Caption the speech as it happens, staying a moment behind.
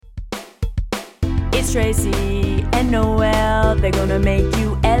It's Tracy and Noel. They're gonna make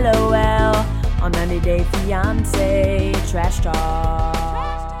you LOL on 90 Day Fiancé Trash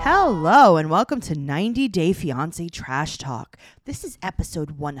Talk. Hello and welcome to 90 Day Fiancé Trash Talk. This is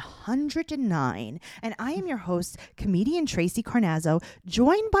episode 109 and I am your host, comedian Tracy Carnazzo,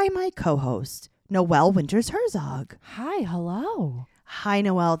 joined by my co-host, Noel Winters Herzog. Hi, hello. Hi,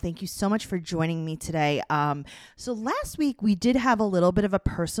 Noel. Thank you so much for joining me today. So last week we did have a little bit of a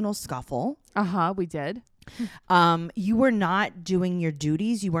personal scuffle. We did. You were not doing your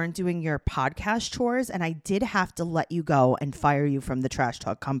duties. You weren't doing your podcast chores. And I did have to let you go and fire you from the Trash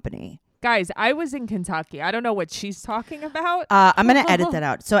Talk company. Guys, I was in Kentucky. I don't know what she's talking about. I'm going to edit that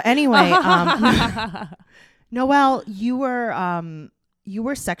out. So anyway, Noel, you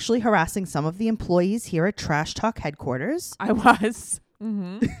were sexually harassing some of the employees here at Trash Talk headquarters. I was.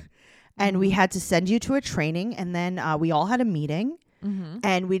 Mm-hmm. And we had to send you to a training. And then we all had a meeting. Mm-hmm.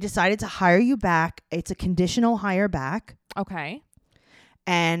 And we decided to hire you back. It's a conditional hire back. Okay.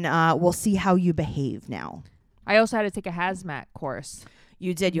 And we'll see how you behave now. I also had to take a hazmat course.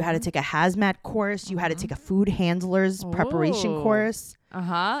 You did. You had to take a hazmat course. You had to take a food handler's preparation course.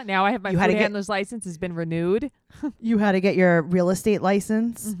 Now I have my food handler's license has been renewed. You had to get your real estate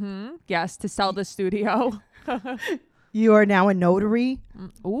license. Mm-hmm. Yes, to sell the studio. You are now a notary.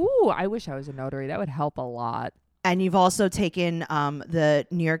 Ooh, I wish I was a notary. That would help a lot. And you've also taken the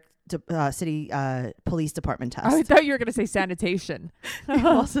New York City Police Department test. I thought you were going to say sanitation. You've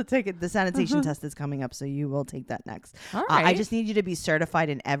also taken the sanitation test is coming up, so you will take that next. All right. I just need you to be certified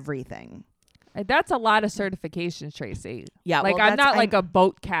in everything. That's a lot of certifications, Tracy. Yeah, like well, I'm not like a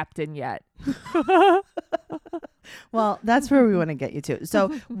boat captain yet. Well, that's where we want to get you to.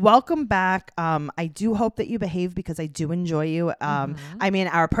 So welcome back. I do hope that you behave because I do enjoy you. I mean,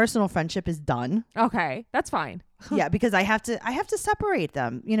 our personal friendship is done. Okay, that's fine. Yeah, because I have to separate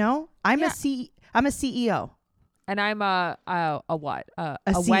them. You know, I'm a CEO. And I'm a what? A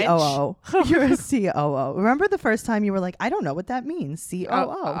COO. You're a COO. Remember the first time you were like, I don't know what that means. COO.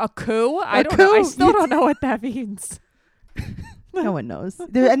 A coup? I don't know. I still don't know what that means. No one knows.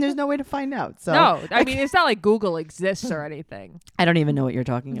 There's no way to find out. So no, I mean, it's not like Google exists or anything. I don't even know what you're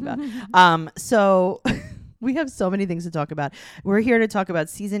talking about. So we have so many things to talk about. We're here to talk about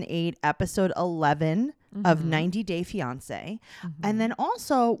season 8, episode 11 of 90 Day Fiancé. And then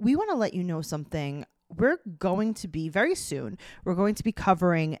also we want to let you know something. We're going to be very soon. We're going to be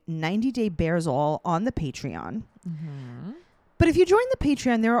covering 90 Day Bears All on the Patreon. But if you join the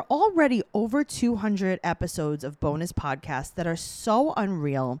Patreon, there are already over 200 episodes of bonus podcasts that are so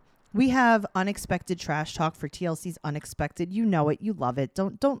unreal. We have Unexpected Trash Talk for TLC's Unexpected. You know it. You love it.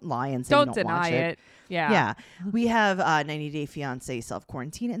 Don't lie and say don't deny it. Yeah. Yeah. We have 90 Day Fiancé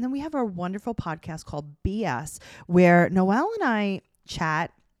Self-Quarantine. And then we have our wonderful podcast called BS, where Noel and I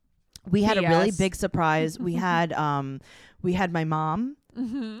chat. We had a really big surprise. We had my mom.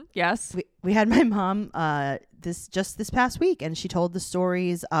 Yes. We had my mom this past week, and she told the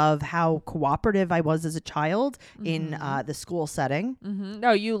stories of how cooperative I was as a child in the school setting.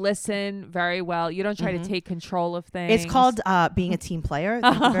 No, you listen very well. You don't try to take control of things. It's called being a team player.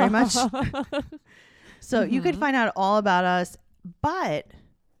 Thank you very much. So you could find out all about us, but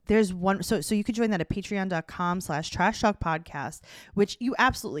there's one. So you could join that at patreon.com/trash talk podcast, which you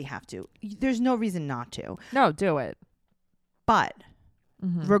absolutely have to. There's no reason not to. No, do it. But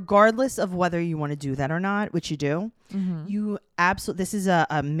regardless of whether you want to do that or not, which you do, you absolutely, this is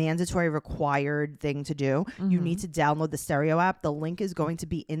a mandatory required thing to do. You need to download the Stereo app. The link is going to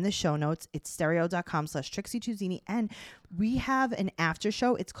be in the show notes. It's stereo.com/Trixie Tuzini. And we have an after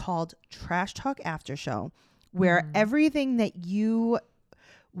show. It's called Trash Talk After Show, where everything that you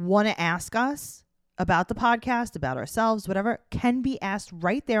want to ask us about the podcast, about ourselves, whatever, can be asked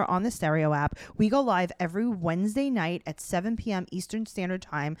right there on the Stereo app. We go live every Wednesday night at 7 p.m. Eastern Standard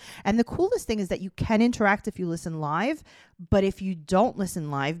Time. And the coolest thing is that you can interact if you listen live, but if you don't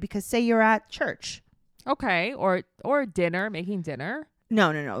listen live, because say you're at church. Okay. Or dinner, making dinner.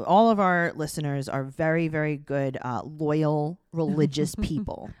 No. All of our listeners are very, very good, loyal, religious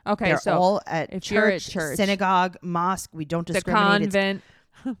people. Okay. They're so all at if church, you're at church, synagogue, mosque. We don't discriminate. The convent.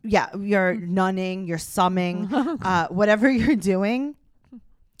 Yeah, you're nunning, you're summing, whatever you're doing,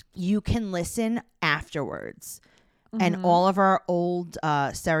 you can listen afterwards. And all of our old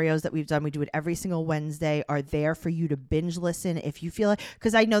stereos that we've done, we do it every single Wednesday, are there for you to binge listen if you feel like,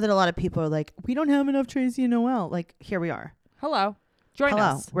 because I know that a lot of people are like, we don't have enough Tracy and Noel. Like, here we are. Hello. Join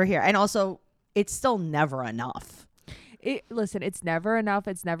us. We're here. And also, it's still never enough. Listen, it's never enough.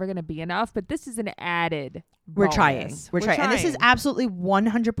 It's never going to be enough. But this is an added We're bonus. trying. We're trying. And this is absolutely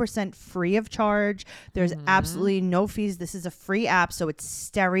 100% free of charge. There's absolutely no fees. This is a free app, so it's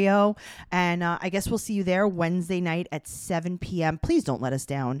stereo. And I guess we'll see you there Wednesday night at 7 p.m. Please don't let us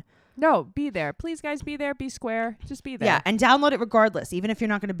down. No, be there. Please, guys, be there. Be square. Just be there. Yeah, and download it regardless, even if you're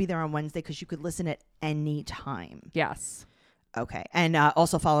not going to be there on Wednesday, because you could listen at any time. Yes. Okay. And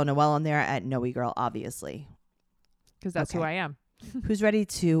also follow Noelle on there at Noe Girl, obviously. Because that's who I am. Who's ready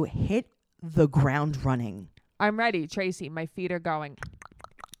to hit the ground running? I'm ready, Tracy. My feet are going.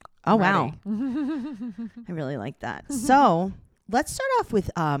 Oh, wow. I really like that. So let's start off with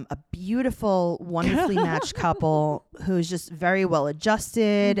a beautiful, wonderfully matched couple who's just very well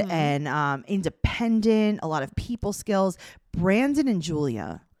adjusted and independent, a lot of people skills. Brandon and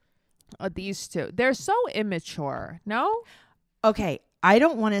Julia. These two. They're so immature. No? Okay. I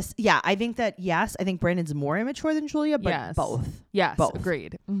don't want to. Yeah, I think that, yes, I think Brandon's more immature than Julia, but both. Yes, both.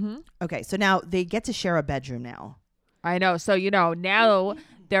 Agreed. Mm-hmm. Okay, so now they get to share a bedroom now. I know. So, now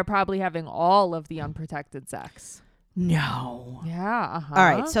they're probably having all of the unprotected sex. No. Yeah. All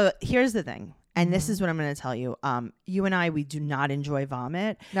right, so here's the thing. And this is what I'm going to tell you. You and I, we do not enjoy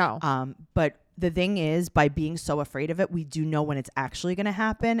vomit. No. But the thing is, by being so afraid of it, we do know when it's actually going to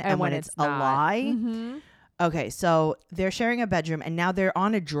happen and when it's a lie. Mm-hmm. Okay, so they're sharing a bedroom, and now they're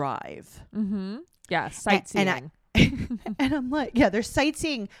on a drive. Mm-hmm. Yeah, sightseeing. And I'm like, yeah, they're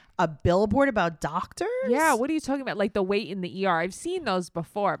sightseeing a billboard about doctors. Yeah, what are you talking about? Like the wait in the ER. I've seen those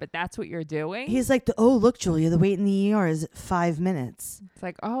before, but that's what you're doing? He's like, oh, look, Julia, the wait in the ER is 5 minutes. It's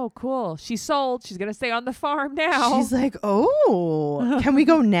like, oh, cool. She's sold. She's going to stay on the farm now. She's like, oh, can we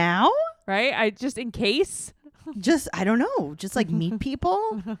go now? Right? Just in case. Just, I don't know, just like meet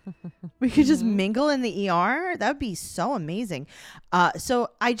people. We could just mingle in the ER. That would be so amazing. So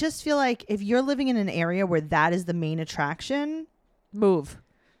I just feel like if you're living in an area where that is the main attraction, move.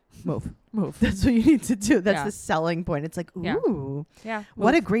 That's what you need to do. That's the selling point. It's like, ooh, yeah.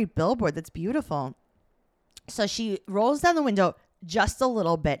 What a great billboard. That's beautiful. So she rolls down the window just a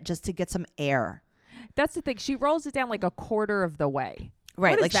little bit just to get some air. That's the thing. She rolls it down like a quarter of the way.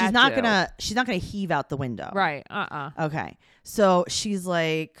 Right, like she's not gonna heave out the window. Right. Okay. So she's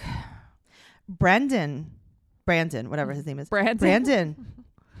like, Brandon, whatever his name is. Brandon.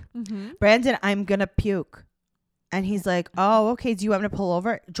 Brandon, I'm gonna puke. And he's like, oh, okay. Do you want me to pull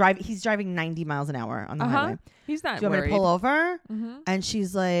over? He's driving 90 miles an hour on the highway. He's not. Do you want me to pull over? And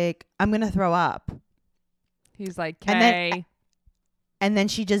she's like, I'm gonna throw up. He's like, okay. And then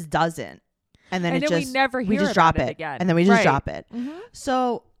she just doesn't. And then we never hear we just drop it again. And then we just drop it.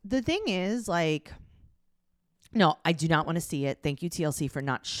 So the thing is, like, no, I do not want to see it. Thank you, TLC, for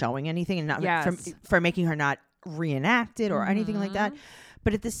not showing anything and not for making her not reenact it or anything like that.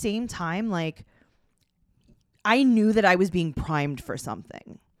 But at the same time, like, I knew that I was being primed for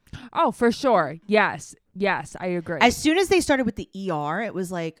something. Oh, for sure. Yes, I agree. As soon as they started with the ER, it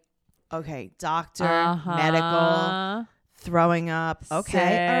was like, okay, doctor, medical. Throwing up. Okay. Sick.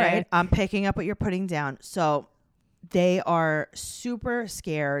 All right. I'm picking up what you're putting down. So they are super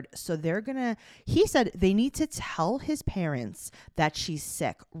scared. So he said they need to tell his parents that she's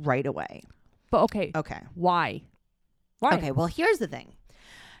sick right away. But okay. Why? Okay. Well, here's the thing.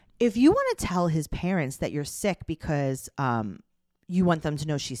 If you want to tell his parents that you're sick because you want them to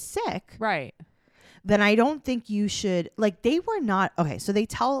know she's sick. Right. Then I don't think you should, like, they were not. Okay. So they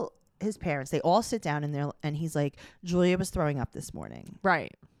tell his parents, they all sit down and he's like, Julia was throwing up this morning.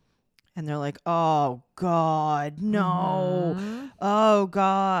 Right. And they're like, oh God, no. Oh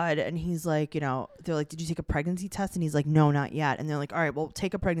God. And he's like, they're like, did you take a pregnancy test? And he's like, no, not yet. And they're like, all right, well,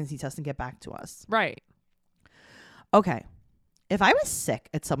 take a pregnancy test and get back to us. Right. Okay. If I was sick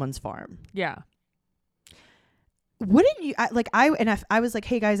at someone's farm. Yeah. Wouldn't you if I was like,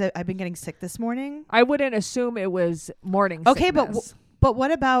 hey guys, I've been getting sick this morning. I wouldn't assume it was morning sickness. But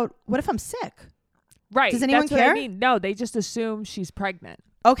what if I'm sick? Right. Does anyone care? What I mean. No, they just assume she's pregnant.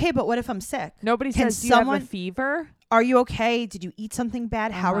 Okay, but what if I'm sick? Nobody says, do you have a fever? Are you okay? Did you eat something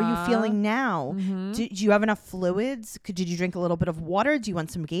bad? How are you feeling now? Do you have enough fluids? Did you drink a little bit of water? Do you want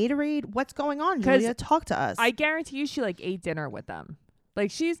some Gatorade? What's going on, Julia? Talk to us. I guarantee you she ate dinner with them.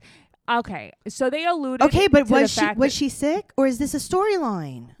 Like she's... Okay, so they alluded. Okay, but was she sick, or is this a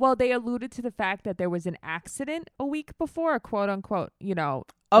storyline? Well, they alluded to the fact that there was an accident a week before, quote unquote.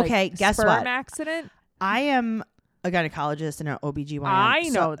 Okay, guess what? Sperm accident. I am a gynecologist and an OBGYN. I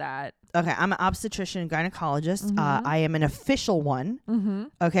know that. Okay, I'm an obstetrician gynecologist. I am an official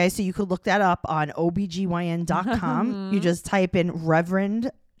one. Okay, so you could look that up on obgyn.com. You just type in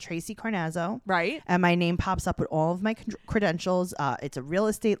Reverend Tracy Carnazzo. Right. And my name pops up with all of my credentials. It's a real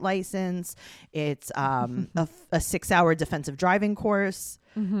estate license. It's a 6-hour defensive driving course.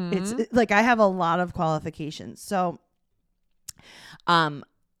 Mm-hmm. It's like I have a lot of qualifications. So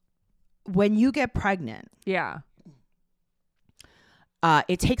when you get pregnant, Yeah.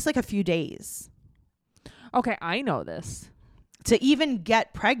 it takes like a few days. Okay, I know this. To even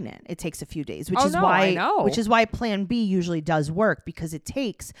get pregnant, it takes a few days, which Oh, is no, why I know. which is why Plan B usually does work, because it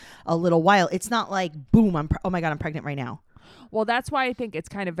takes a little while. It's not like boom, oh my God, I'm pregnant right now. Well, that's why I think it's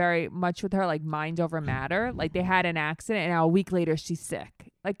kind of very much with her like mind over matter. Like they had an accident and now a week later she's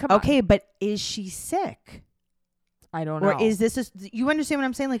sick. Like come on. Okay, but is she sick? I don't know. Or is this you understand what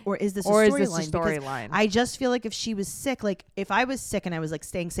I'm saying? Like, or is this or a is this storyline? a Because storyline? I just feel like if she was sick, like if I was sick and I was like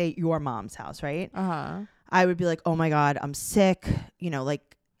staying, say, at your mom's house, right? Uh-huh. I would be like, oh my God, I'm sick. You know,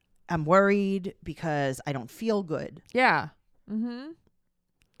 like I'm worried because I don't feel good. Yeah. Mm-hmm.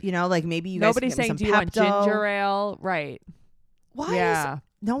 You know, like maybe you guys Nobody's can saying, get do me you some want Pepto. ginger ale? Right. Why Yeah. is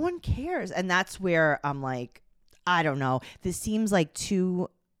no one cares? And that's where I'm like, I don't know. This seems like too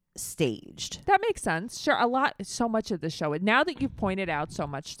staged. That makes sense. Sure. So much of the show. Now that you've pointed out so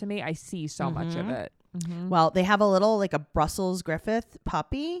much to me, I see so much of it. Mm-hmm. Well, they have a little like a Brussels Griffith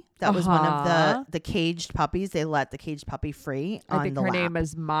puppy. That was one of Uh-huh. the caged puppies. They let the caged puppy free I on think the her lap. name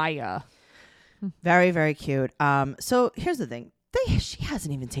is Maya. Very, very cute. So here's the thing. She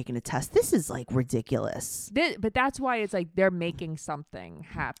hasn't even taken a test. This is like ridiculous. But that's why it's like they're making something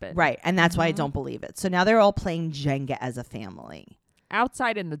happen. Right. And that's why I Mhm. don't believe it. So now they're all playing Jenga as a family.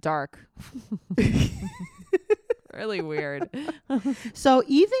 Outside in the dark. Really weird. So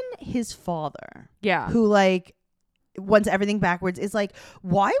even his father, Yeah. who like wants everything backwards, is like,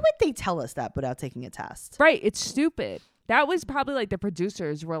 why would they tell us that without taking a test? Right. It's stupid. That was probably like the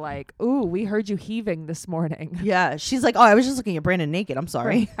producers were like, ooh, we heard you heaving this morning. Yeah. She's like, oh, I was just looking at Brandon naked. I'm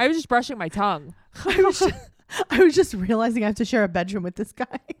sorry. I was just brushing my tongue. I was just realizing I have to share a bedroom with this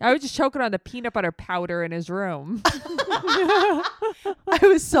guy. I was just choking on the peanut butter powder in his room. I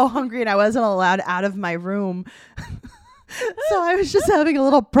was so hungry and I wasn't allowed out of my room. So I was just having a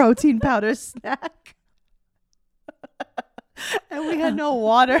little protein powder snack. And we had no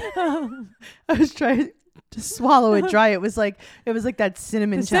water. I was trying to swallow it dry. It was like that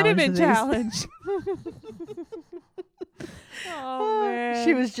cinnamon The challenge. cinnamon that they used- challenge. Oh, man.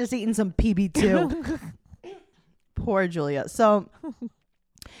 She was just eating some PB2. Poor Julia. So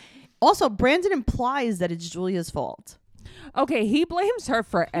also Brandon implies that it's Julia's fault. Okay, he blames her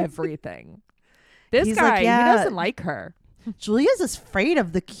for everything. This He's guy, like, yeah. he doesn't like her. Julia's afraid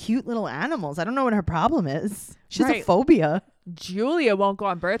of the cute little animals. I don't know what her problem is. She has a Right. phobia. Julia won't go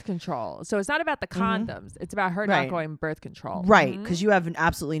on birth control. So it's not about the condoms. It's about her Right. not going birth control. Right, Mhm. because you have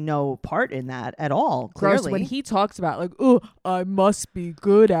absolutely no part in that at all. Gross Clearly. when he talks about like, oh, I must be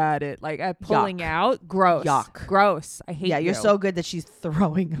good at it. Like at pulling Yuck. out. Gross. Yuck. Gross. I hate yeah, you're you. so good that she's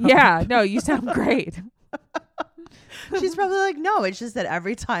throwing up. Yeah, no, you sound great. She's probably like, no, it's just that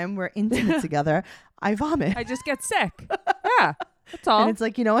every time we're intimate together, I vomit. I just get sick. Yeah, that's all. And it's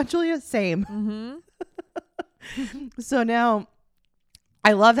like, you know what, Julia? Same. Mm-hmm. So now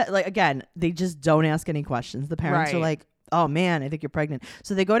I love that, like, again, they just don't ask any questions. The parents are Right. like, oh man, I think you're pregnant.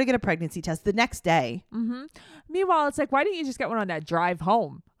 So they go to get a pregnancy test the next day. Mm-hmm. Meanwhile, it's like, why didn't you just get one on that drive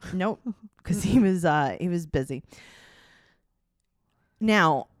home? Nope, because he was busy.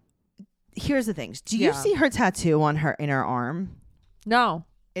 Now, here's the things. Do you Yeah. see her tattoo on her inner arm? No.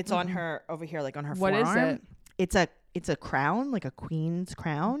 It's on her over here, like on her What is forearm. it? It's a crown, like a queen's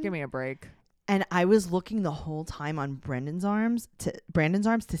crown. Give me a break. And I was looking the whole time on Brandon's arms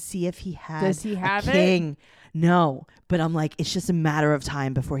to see if he had Does he have a it? king. No, but I'm like, it's just a matter of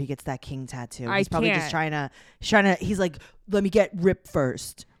time before he gets that king tattoo. I He's probably can't. just trying to. He's like, let me get ripped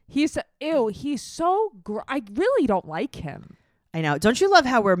first. He's so I really don't like him. I know. Don't you love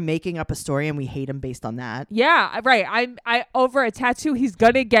how we're making up a story and we hate him based on that? Yeah, right. I over a tattoo he's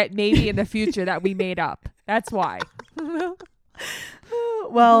gonna get maybe in the future that we made up. That's why.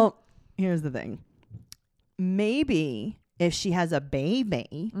 Well, here's the thing. Maybe if she has a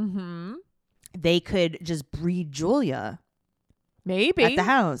baby, Mm-hmm. they could just breed Julia Maybe at the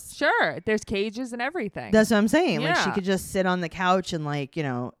house. Sure, there's cages and everything. That's what I'm saying. Like she Yeah. could just sit on the couch and like,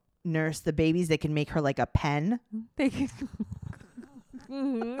 nurse the babies. They can make her like a pen. They can,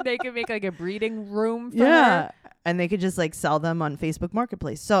 they can make like a breeding room for her. And they could just like sell them on Facebook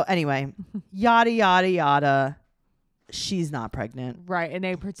Marketplace. So anyway, yada, yada, yada. She's not pregnant. Right, and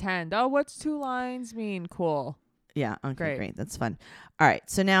they pretend, oh, what's 2 lines mean? Cool. Yeah. Okay, Great. great. That's fun. All right.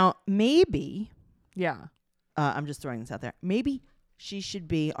 So now maybe, Yeah. I'm just throwing this out there. Maybe she should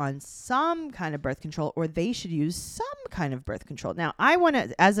be on some kind of birth control, or they should use some kind of birth control. Now, I want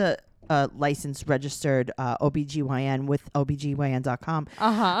to, as a licensed, registered OBGYN with OBGYN.com,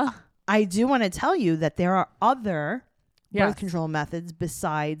 I do want to tell you that there are other birth control methods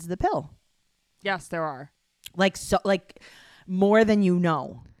besides the pill. Yes, there are. Like more than you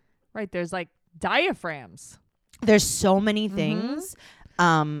know. Right. There's like diaphragms. There's so many things.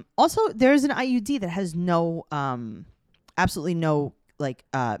 Also, there's an IUD that has no, absolutely no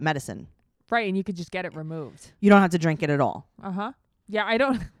medicine. Right. And you could just get it removed. You don't have to drink it at all. Yeah. I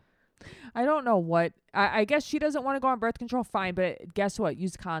don't know what, I guess she doesn't want to go on birth control. Fine. But guess what?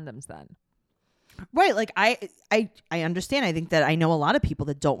 Use condoms then. Right. Like I understand. I think that I know a lot of people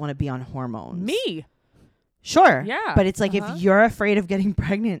that don't want to be on hormones. Me. Sure. Yeah. But it's like, if you're afraid of getting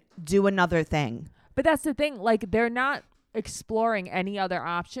pregnant, do another thing. But that's the thing. Like, they're not exploring any other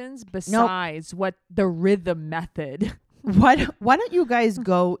options besides what the rhythm method. Why don't you guys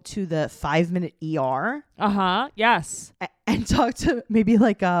go to the 5-minute ER? Yes. And talk to maybe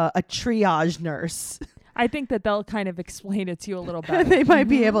like a triage nurse. I think that they'll kind of explain it to you a little better. They might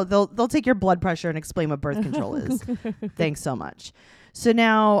be able. They'll take your blood pressure and explain what birth control is. Thanks so much. So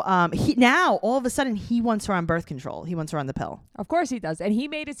now, now all of a sudden he wants her on birth control. He wants her on the pill. Of course he does, and he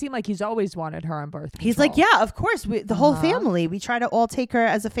made it seem like he's always wanted her on birth control. He's like, yeah, of course. The whole family. We try to all take her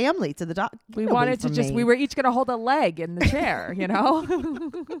as a family to the doctor. We wanted to just. We were each gonna hold a leg in the chair, you know.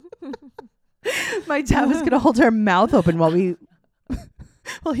 My dad was gonna hold her mouth open while he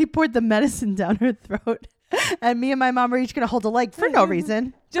poured the medicine down her throat, and me and my mom were each gonna hold a leg for no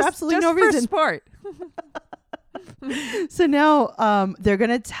reason. Just absolutely no reason. Sport. So now they're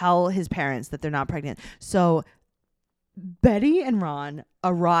going to tell his parents that they're not pregnant. So Betty and Ron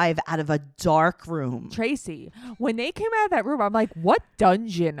arrive out of a dark room. Tracy, when they came out of that room, I'm like, what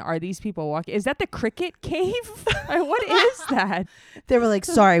dungeon are these people walking? Is that the cricket cave? What is that? They were like,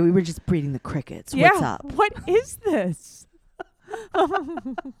 sorry, we were just breeding the crickets. What's up? What is this?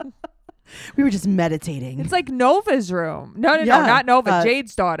 We were just meditating. It's like Nova's room. No, not Nova.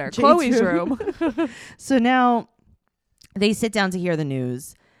 Jade's daughter. Jade's Chloe's room. So now they sit down to hear the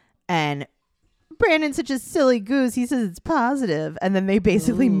news, and Brandon's such a silly goose. He says it's positive, and then they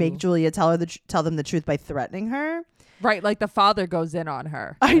basically make Julia tell them the truth by threatening her. Right, like the father goes in on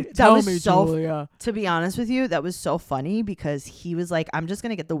her. Julia. To be honest with you, that was so funny because he was like, I'm just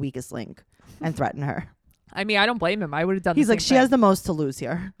gonna get the weakest link and threaten her. I mean, I don't blame him. I would have done. He's like, she has the most to lose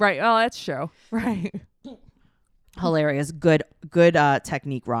here. Right. Oh, that's true. Right. Hilarious. Good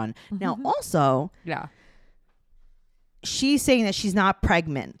technique, Ron. Now, also, she's saying that she's not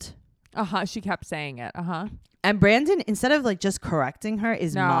pregnant. She kept saying it. And Brandon, instead of like just correcting her,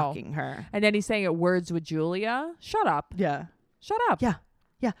 is mocking her. And then he's saying it words with Julia. Shut up. Yeah. Shut up. Yeah.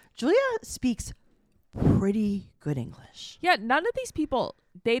 Yeah. Julia speaks pretty good English. Yeah. None of these people,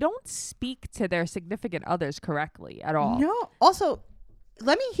 they don't speak to their significant others correctly at all. No. Also,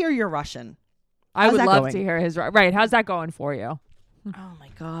 let me hear your Russian. I would love to hear his. Right. How's that going for you? Oh my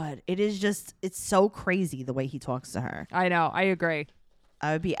God. It's so crazy the way he talks to her. I know. I agree.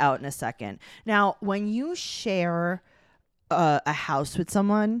 I would be out in a second. Now, when you share a house with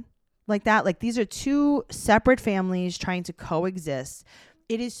someone like that, like these are two separate families trying to coexist.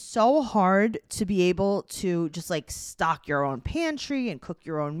 It is so hard to be able to just like stock your own pantry and cook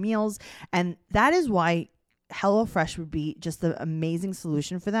your own meals. And that is why HelloFresh would be just the amazing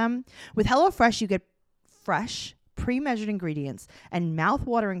solution for them. With HelloFresh, you get fresh, pre-measured ingredients and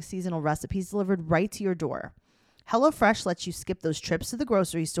mouth-watering seasonal recipes delivered right to your door. HelloFresh lets you skip those trips to the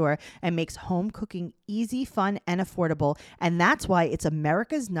grocery store and makes home cooking easy, fun, and affordable. And that's why it's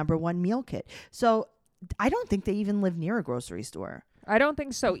America's #1 meal kit. So I don't think they even live near a grocery store. I don't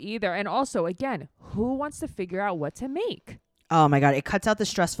think so either. And also, again, who wants to figure out what to make? Oh my God. It cuts out the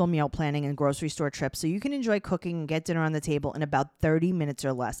stressful meal planning and grocery store trips so you can enjoy cooking and get dinner on the table in about 30 minutes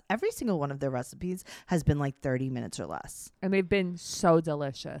or less. Every single one of their recipes has been like 30 minutes or less. And they've been so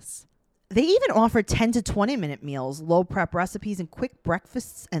delicious. They even offer 10 to 20 minute meals, low prep recipes, and quick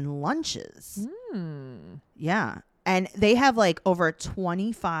breakfasts and lunches. Yeah. And they have like over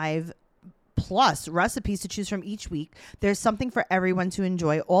 25 plus recipes to choose from each week. There's something for everyone to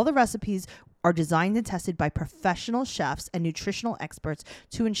enjoy. All the recipes are designed and tested by professional chefs and nutritional experts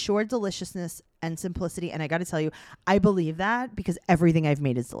to ensure deliciousness and simplicity. And I got to tell you, I believe that because everything I've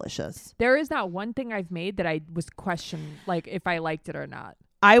made is delicious. There is not one thing I've made that I was questioned, like if I liked it or not.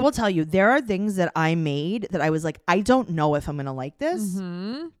 I will tell you, there are things that I made that I was like, I don't know if I'm going to like this.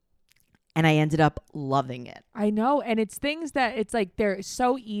 And I ended up loving it. I know. And it's things that it's like they're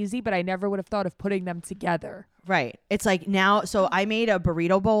so easy, but I never would have thought of putting them together. Right. It's like now. So I made a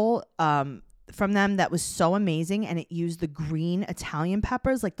burrito bowl from them that was so amazing, and it used the green Italian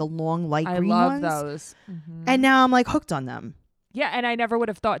peppers, like the long light I green love ones. those. And now I'm like hooked on them. Yeah, and I never would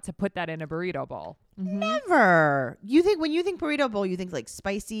have thought to put that in a burrito bowl. Never. You think when you think burrito bowl, you think like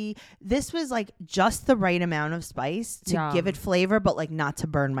spicy. This was like just the right amount of spice to give it flavor, but like not to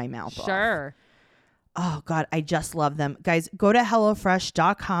burn my mouth off. Sure. Oh God, I just love them. Guys, go to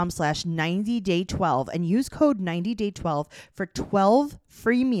HelloFresh.com/90day12 and use code 90day12 for 12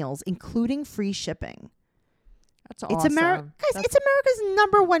 free meals, including free shipping. That's awesome. It's America's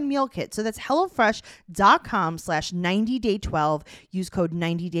 #1 meal kit. So that's HelloFresh.com/90day12. Use code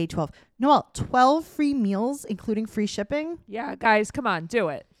 90day12. Noelle, 12 free meals, including free shipping. Yeah, guys, come on, do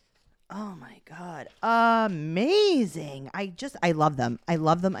it. Oh my God. Amazing. I love them. I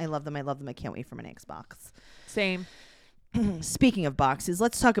love them. I can't wait for my next box. Same. Speaking of boxes,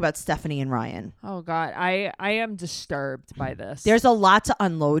 let's talk about Stephanie and Ryan. Oh God, I am disturbed by this. There's a lot to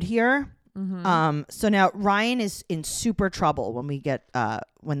unload here. So now Ryan is in super trouble when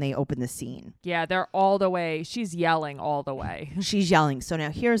they open the scene. Yeah, they're all the way. She's yelling all the way. She's yelling. So now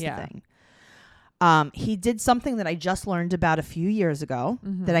here's the thing. He did something that I just learned about a few years ago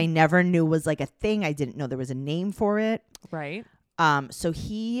that I never knew was like a thing. I didn't know there was a name for it. Right. So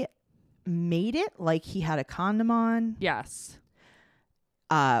he made it like he had a condom on. Yes.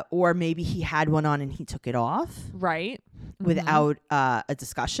 Or maybe he had one on and he took it off. Right. Without a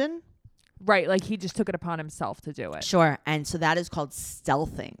discussion. Right. Like he just took it upon himself to do it. Sure. And so that is called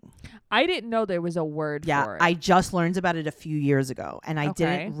stealthing. I didn't know there was a word for it. I just learned about it a few years ago and I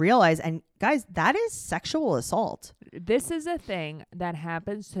didn't realize. And guys, that is sexual assault. This is a thing that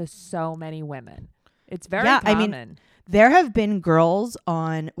happens to so many women. It's very common. I mean, there have been girls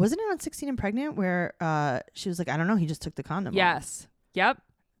on, wasn't it on 16 and Pregnant where she was like, I don't know, he just took the condom off. Yes. Yep.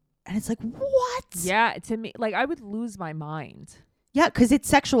 And it's like, what? Yeah. To me, like I would lose my mind. Yeah, because it's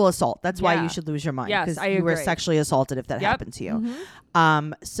sexual assault. That's why you should lose your mind. Yes, because I you were agree. sexually assaulted if that happened to you.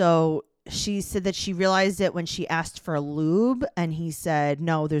 So she said that she realized it when she asked for lube, and he said,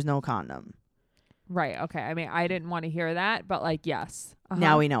 "No, there's no condom." Right. Okay. I mean, I didn't want to hear that, but like, yes.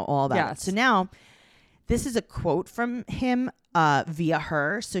 Now we know all about it. Yes. So now, this is a quote from him via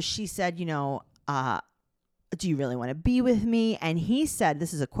her. So she said, "Do you really want to be with me?" And he said,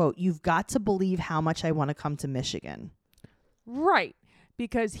 "This is a quote. You've got to believe how much I want to come to Michigan." Right.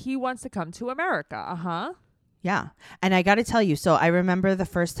 Because he wants to come to America. Yeah. And I got to tell you, so I remember the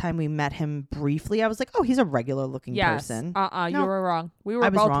first time we met him briefly, I was like, oh, he's a regular looking person. No, you were wrong. We were I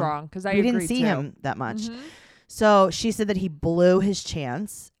was both wrong. wrong because We didn't see too. him that much. So she said that he blew his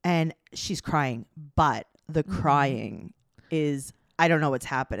chance and she's crying, but the crying is, I don't know what's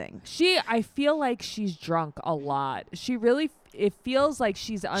happening. I feel like she's drunk a lot. She really, it feels like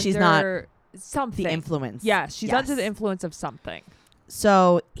she's under something. The influence. Yes, she's under the influence of something.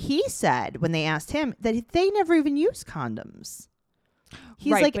 So he said when they asked him that they never even use condoms.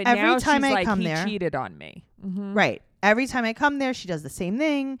 He's right, like, but every now time she's I like, come he there. cheated on me. Right. Every time I come there, she does the same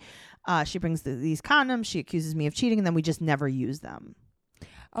thing. She brings these condoms. She accuses me of cheating, and then we just never use them.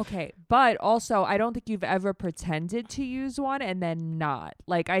 Okay, but also, I don't think you've ever pretended to use one and then not.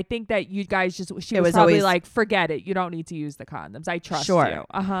 Like, I think that you guys she was probably always like, forget it. You don't need to use the condoms. I trust Sure. you.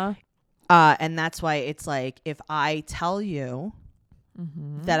 And that's why it's like, if I tell you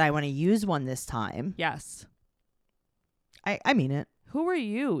that I want to use one this time, yes, I mean it. Who are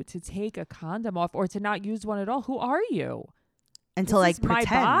you to take a condom off or to not use one at all? Who are you? And to This like is my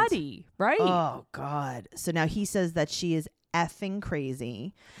pretend. body, right? Oh God. So now he says that she is effing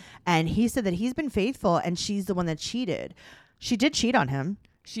crazy. And he said that he's been faithful and she's the one that cheated. She did cheat on him.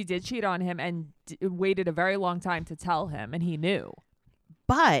 She did cheat on him and waited a very long time to tell him, and he knew.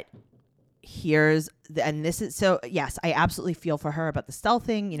 But this is, so yes, I absolutely feel for her about the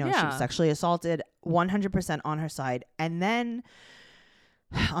stealthing. She was sexually assaulted, 100% on her side. And then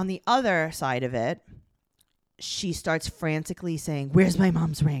on the other side of it, she starts frantically saying, "Where's my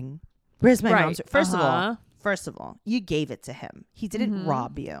mom's ring? Where's my mom's ring?" First of all, you gave it to him. He didn't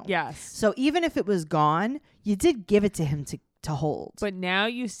rob you. Yes. So even if it was gone, you did give it to him to hold. But now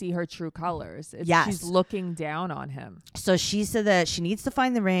you see her true colors. Yes. She's looking down on him. So she said that she needs to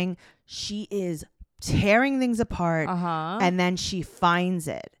find the ring. She is tearing things apart. And then she finds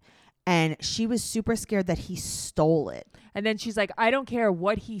it. And she was super scared that he stole it. And then she's like, I don't care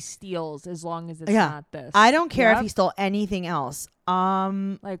what he steals as long as it's not this. I don't care if he stole anything else.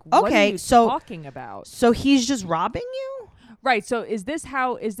 Like, what are you talking about? So he's just robbing you? Right. So is this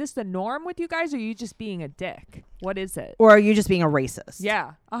the norm with you guys, or are you just being a dick? What is it? Or are you just being a racist?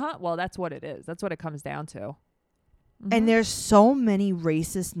 Yeah. Well, that's what it is. That's what it comes down to. And there's so many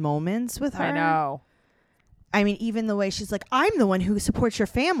racist moments with her. I know. I mean, even the way she's like, I'm the one who supports your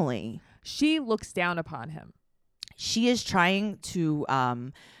family. She looks down upon him. She is trying to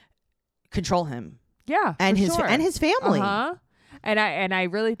control him. Yeah, and for his sure. and his family. Uh-huh. And I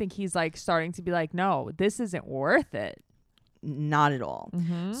really think he's like starting to be like, no, this isn't worth it. Not at all.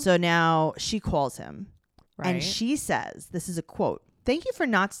 Mm-hmm. So now she calls him, Right. and she says, "This is a quote. Thank you for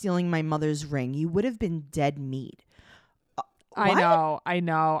not stealing my mother's ring. You would have been dead meat." I What?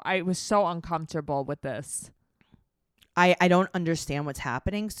 know. I was so uncomfortable with this. I don't understand what's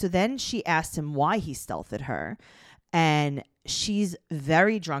happening. So then she asked him why he stealthed her. And she's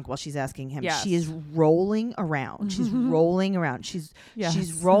very drunk while she's asking him. Yes. She is rolling around. She's rolling around. She's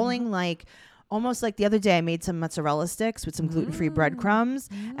Yes. rolling like almost like the other day I made some mozzarella sticks with some gluten-free breadcrumbs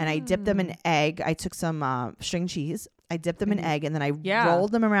and I dipped them in egg. I took some string cheese. I dipped them in egg and then I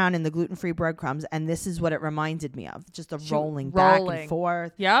rolled them around in the gluten-free breadcrumbs, and this is what it reminded me of. Just a rolling back and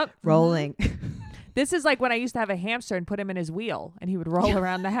forth. Yep. Rolling. This is like when I used to have a hamster and put him in his wheel and he would roll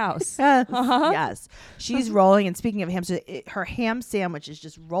around the house. Yes. Yes. She's rolling. And speaking of hamster, her ham sandwich is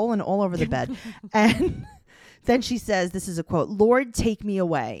just rolling all over the bed. And then she says, this is a quote, "Lord, take me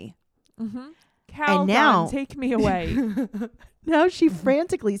away." Calgon, now- take me away. Now she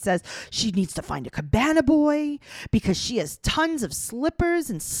frantically says she needs to find a cabana boy because she has tons of slippers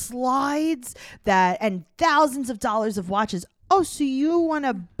and slides and thousands of dollars of watches. Oh, so you want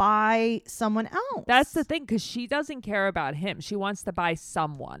to buy someone else? That's the thing, because she doesn't care about him. She wants to buy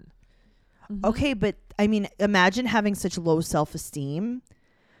someone. Okay, but I mean, imagine having such low self-esteem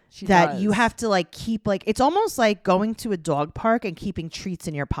She that does. you have to like keep like, it's almost like going to a dog park and keeping treats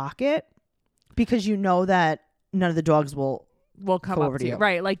in your pocket because you know that none of the dogs will come go up over to to you. you.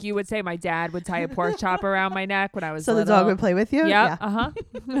 Right. Like you would say my dad would tie a pork chop around my neck when I was so little. the dog would play with you. Yep. Uh-huh.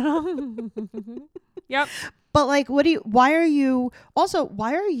 Yep. But like, why are you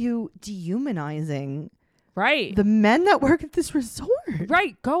dehumanizing Right. the men that work at this resort?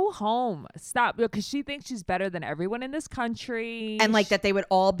 Right. Go home. Stop. Because she thinks she's better than everyone in this country. And like that they would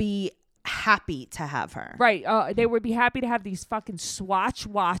all be happy to have her. Right. They would be happy to have these fucking Swatch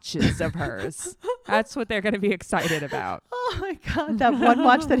watches of hers. That's what they're going to be excited about. Oh my God. That one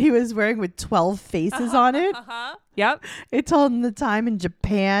watch that he was wearing with 12 faces on it. Uh-huh. Yep. It told him the time in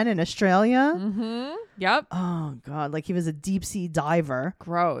Japan and Australia. Mm-hmm. Yep. Oh God. Like he was a deep sea diver.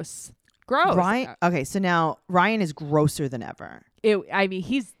 Gross. Ryan. Okay. So now Ryan is grosser than ever. I mean,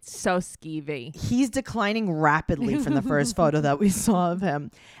 he's so skeevy. He's declining rapidly from the first photo that we saw of him.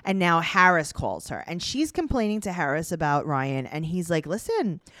 And now Harris calls her and she's complaining to Harris about Ryan. And he's like,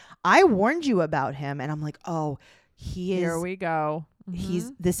 "Listen, I warned you about him." And I'm like, oh, he is. Here we go.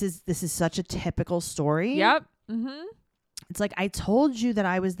 This is such a typical story. Yep. Mm-hmm. It's like, I told you that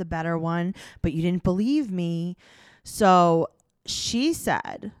I was the better one, but you didn't believe me. So she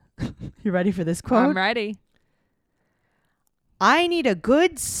said, you ready for this quote? I'm ready. "I need a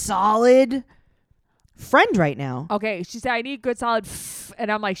good, solid friend right now." Okay, she said, "I need good solid,"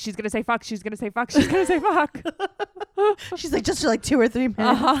 and I'm like, she's gonna say fuck. She's gonna say fuck. She's gonna say fuck. She's like, just for like 2 or 3 minutes.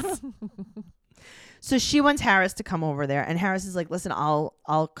 Uh-huh. So she wants Harris to come over there, and Harris is like, "Listen,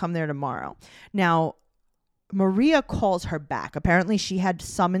 I'll come there tomorrow." Now, Maria calls her back. Apparently, she had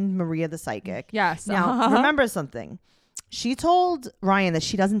summoned Maria the psychic. Yes. Now, remember something. She told Ryan that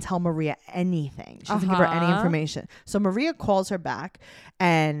she doesn't tell Maria anything. She doesn't give her any information. So Maria calls her back,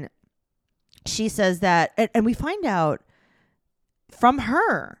 and she says that, and we find out from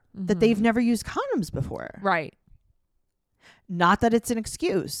her that they've never used condoms before. Right. Not that it's an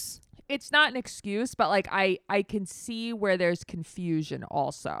excuse. It's not an excuse, but like I can see where there's confusion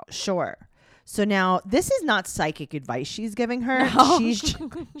also. Sure. So now this is not psychic advice she's giving her. No.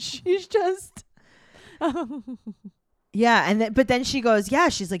 She's just yeah, and but then she goes, yeah,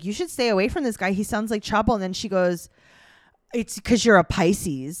 she's like, "You should stay away from this guy. He sounds like trouble." And then she goes, "It's because you're a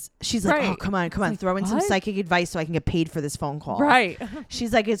Pisces." She's like, Right. "Oh, come on, like, throw in some what? psychic advice so I can get paid for this phone call." Right.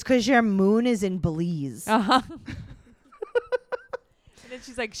 She's like, "It's because your moon is in Belize." Uh-huh. And then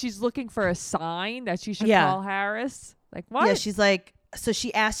she's like, she's looking for a sign that she should Yeah. call Harris. Like, what? Yeah, she's like, so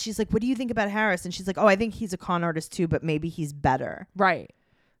she asked, she's like, "What do you think about Harris?" And she's like, "Oh, I think he's a con artist too, but maybe he's better." Right.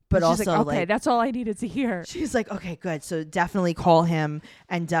 But she's also, like, okay, like, that's all I needed to hear. she's like, "Okay, good. So definitely call him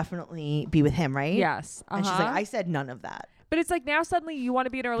and definitely be with him, right?" Yes. And she's like, Uh-huh. "I said none of that." But it's like now suddenly you want to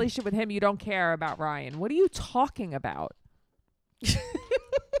be in a relationship with him. You don't care about Ryan. What are you talking about?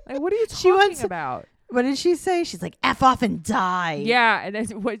 Like, what are you She talking wants- about? What did she say? She's like, "F off and die." Yeah, and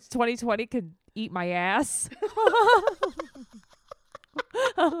then what? 2020 could eat my ass.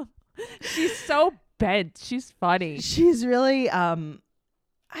 She's so bent. She's funny. She's really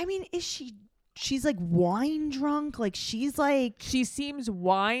I mean, is she she's like wine drunk. Like she's like She seems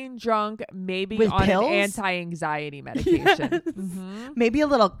wine drunk, maybe With on pills? an anti-anxiety medication. Mhm. maybe a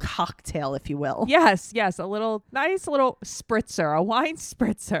little cocktail, if you will. Yes, a nice little spritzer, a wine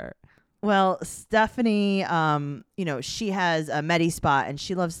spritzer. Well, Stephanie, she has a Medi-Spot and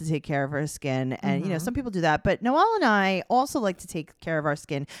she loves to take care of her skin. And, some people do that. But Noelle and I also like to take care of our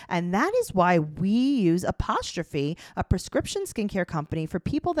skin. And that is why we use Apostrophe, a prescription skincare company for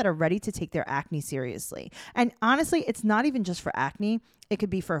people that are ready to take their acne seriously. And honestly, it's not even just for acne. It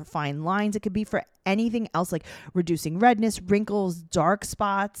could be for fine lines. It could be for anything else like reducing redness, wrinkles, dark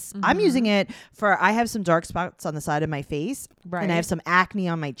spots. I'm using it I have some dark spots on the side of my face Right. and I have some acne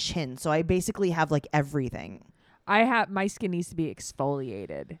on my chin. So I basically have like everything. My skin needs to be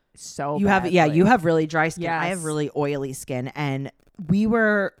exfoliated so You badly. have really dry skin. I Yes. have really oily skin, and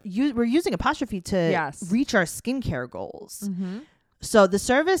we're using Apostrophe to Yes. reach our skincare goals. So the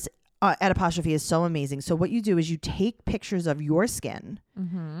service at Apostrophe is so amazing. So what you do is you take pictures of your skin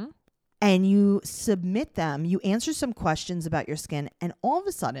and you submit them. You answer some questions about your skin, and all of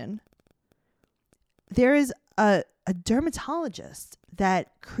a sudden, there is a dermatologist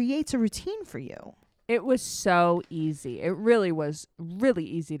that creates a routine for you. It was so easy. It really was really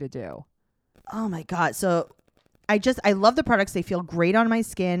easy to do. Oh my God. So I love the products. They feel great on my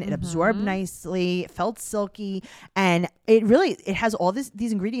skin. It absorbed nicely, it felt silky, and it has all these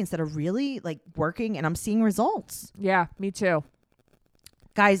ingredients that are really like working, and I'm seeing results. Yeah, me too.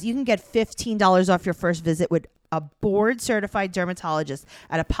 Guys, you can get $15 off your first visit with a board certified dermatologist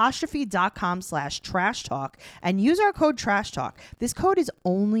at apostrophe.com/trash talk and use our code trash talk. This code is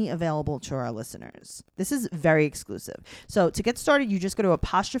only available to our listeners. This is very exclusive. So to get started, you just go to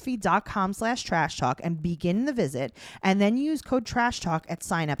apostrophe.com/trash talk and begin the visit, and then use code trash talk at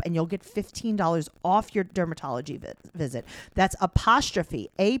sign up and you'll get $15 off your dermatology visit. That's apostrophe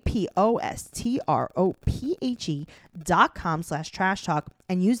APOSTROPHE.com/trash talk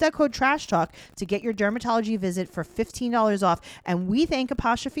and use that code trash talk to get your dermatology visit for $15 off. And we thank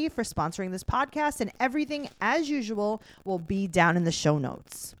Apostrophe for sponsoring this podcast, and everything as usual will be down in the show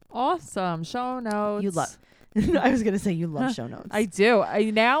notes. Awesome. Show notes. You love I was going to say you love show notes. I do.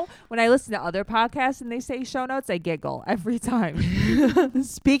 Now, when I listen to other podcasts and they say show notes, I giggle every time.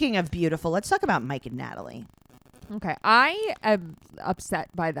 Speaking of beautiful, let's talk about Mike and Natalie. Okay. I am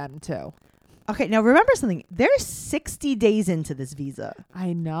upset by them too. Okay, now remember something. They're 60 days into this visa.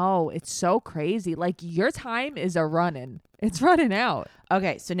 I know. It's so crazy. Like, your time is running. It's running out.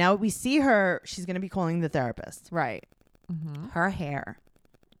 Okay, so now we see her. She's going to be calling the therapist. Right. Her hair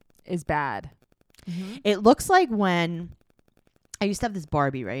Is bad. It looks like when I used to have this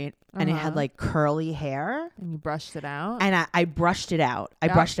Barbie, right? And it had like curly hair. And you brushed it out. And I brushed it out. I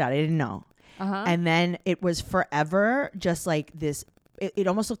brushed it out. I didn't know. And then it was forever just like this. It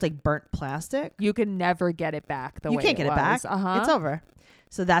almost looked like burnt plastic. You can never get it back You can't get it back. It's over.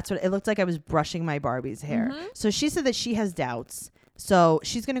 So that's what it looked like. I was brushing my Barbie's hair. So she said that she has doubts. So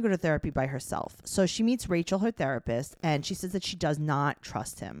she's going to go to therapy by herself. So she meets Rachel, her therapist, and she says that she does not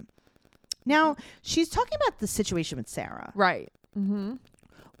trust him. Now, she's talking about the situation with Sarah. Right.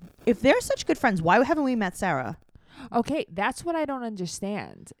 If they're such good friends, why haven't we met Sarah? Okay, that's what I don't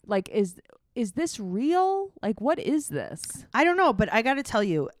understand. Like, is this real? Like, what is this? I don't know, but I got to tell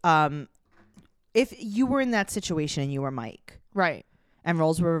you, if you were in that situation and you were Mike, Right. and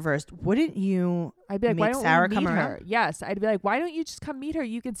roles were reversed, wouldn't you I'd be like, make why don't Sarah we come meet around? her? Yes, I'd be like, why don't you just come meet her?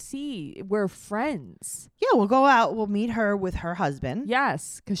 You could see we're friends. Yeah, we'll go out. We'll meet her with her husband.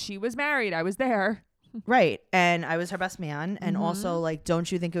 Yes, because she was married. I was there. Right. And I was her best man. And also, like, don't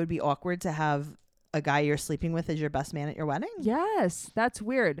you think it would be awkward to have a guy you're sleeping with as your best man at your wedding? Yes, that's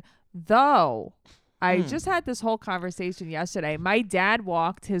weird. Though, I just had this whole conversation yesterday. My dad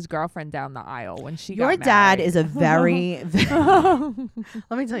walked his girlfriend down the aisle when she got Your married. dad is a very,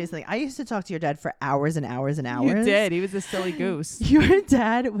 let me tell you something. I used to talk to your dad for hours and hours and hours. You did. He was a silly goose. Your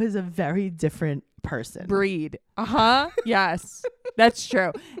dad was a very different person. Breed. Yes, that's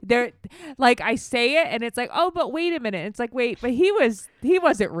true. There, like, I say it and it's like, oh, but wait a minute. It's like, wait, but he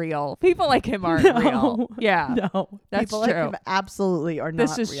wasn't real. People like him aren't real. Yeah. No. That's People true. like him absolutely are not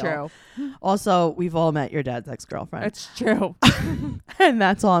This is real. true. Also, we've all met your dad's ex-girlfriend. It's true. And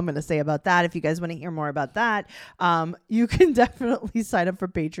that's all I'm going to say about that. If you guys want to hear more about that, you can definitely sign up for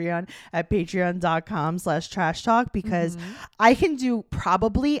Patreon at patreon.com/trash talk, because I can do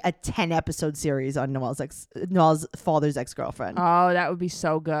probably a 10 episode series on Noel's father's ex-girlfriend. Oh, that would be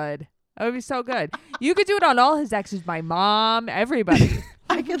so good. That would be so good. You could do it on all his exes, my mom, everybody.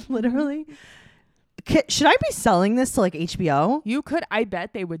 I could literally... Should I be selling this to like HBO? You could. I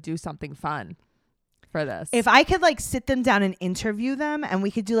bet they would do something fun. for this. If I could like sit them down and interview them and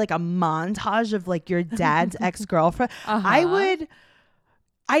we could do like a montage of like your dad's ex-girlfriend,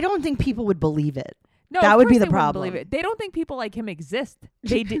 I don't think people would believe it. No, that of would be course the they wouldn't problem. believe it. They don't think people like him exist.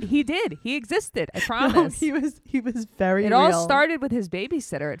 They did. He did. He existed. I No, promise. he was very It real. all started with his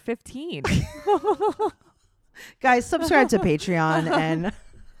babysitter at 15. Guys, subscribe to Patreon and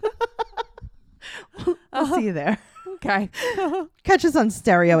we'll see you there. Okay. Catch us on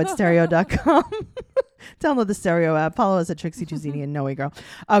stereo at stereo.com. Download the Stereo app. Follow us at Trixie Tuzini and Noe Girl.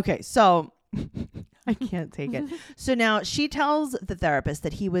 Okay, so I can't take it. So now she tells the therapist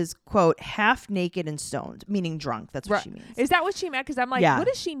that he was, quote, half naked and stoned, meaning drunk. That's what Right. she means. Is that what she meant? Because I'm like, Yeah. what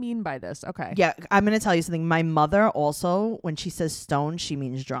does she mean by this? Okay. Yeah, I'm going to tell you something. My mother also, when she says stoned, she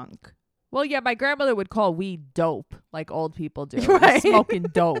means drunk. Well, yeah, my grandmother would call weed dope, like old people do. Right. Smoking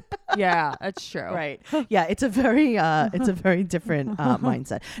dope. Yeah, that's true. Right. Yeah, it's a very different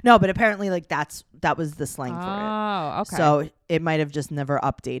mindset. No, but apparently like that was the slang for it. Oh, okay. So it might have just never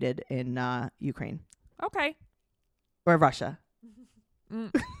updated in Ukraine Okay. or Russia.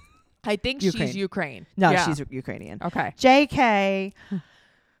 I think Ukraine. she's Ukraine. No, Yeah. she's Ukrainian. Okay. JK.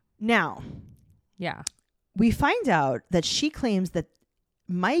 Now, Yeah. we find out that she claims that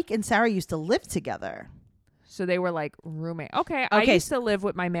Mike and Sarah used to live together. So they were like roommate. Okay. I Okay, used to live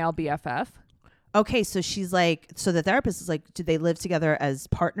with my male BFF. Okay, so she's like, so the therapist is like, did they live together as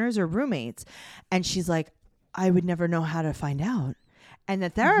partners or roommates? And she's like, I would never know how to find out. And the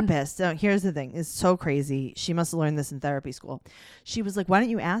therapist, so here's the thing, is so crazy. She must have learned this in therapy school. She was like, why don't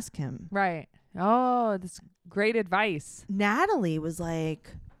you ask him? Right. Oh, that's great advice. Natalie was like,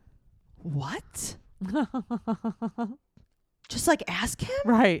 what? Just like ask him?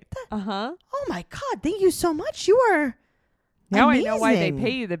 Right. Uh-huh. Oh my God, thank you so much. You are Now amazing. I know why they pay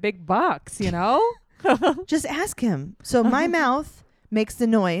you the big bucks, you know? Just ask him. So my mouth makes the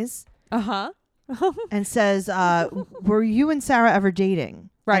noise Uh-huh. and says, were you and Sarah ever dating?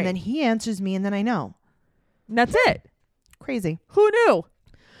 Right. And then he answers me and then I know. And that's it. Crazy. Who knew?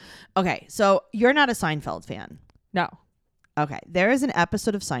 Okay, so you're not a Seinfeld fan. No. Okay, there is an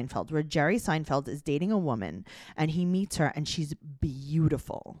episode of Seinfeld where Jerry Seinfeld is dating a woman and he meets her and she's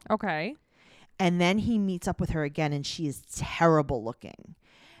beautiful. Okay. And then he meets up with her again and she is terrible looking.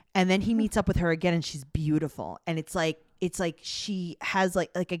 And then he meets up with her again and she's beautiful. And it's like she has like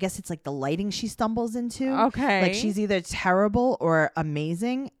I guess it's like the lighting she stumbles into. Okay. Like she's either terrible or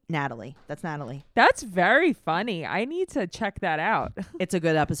amazing. Natalie. That's Natalie. That's very funny. I need to check that out. It's a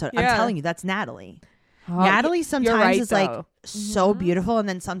good episode. Yeah. I'm telling you, that's Natalie. Oh, Natalie you're sometimes right, is like though. so beautiful. And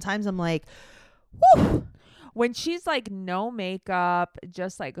then sometimes I'm like, whew. When she's like no makeup,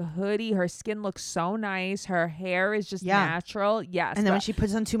 just like a hoodie, her skin looks so nice. Her hair is just Yeah. natural. Yes. And then when but she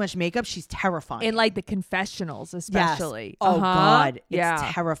puts on too much makeup, she's terrifying. in like the confessionals, especially. Yes. Oh Uh-huh. God. It's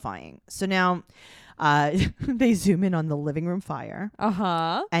Yeah. terrifying. So now they zoom in on the living room fire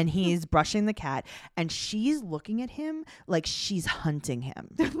Uh-huh. and he's brushing the cat and she's looking at him like she's hunting him.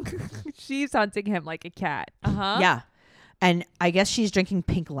 She's hunting him like a cat. Uh-huh. Yeah. And I guess she's drinking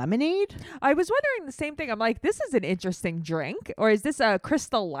pink lemonade. I was wondering the same thing. I'm like, this is an interesting drink. Or is this a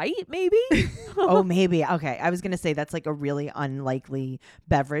Crystal Light, maybe? Oh, maybe. Okay. I was going to say that's like a really unlikely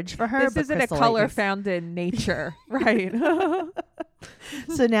beverage for her. This but isn't Crystal a Light color makes- found in nature. Right.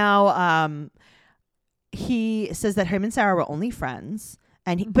 So now he says that him and Sarah were only friends.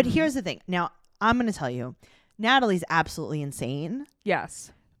 And but here's the thing. Now, I'm going to tell you, Natalie's absolutely insane.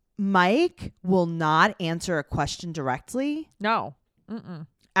 Yes. Mike will not answer a question directly No. Mm-mm.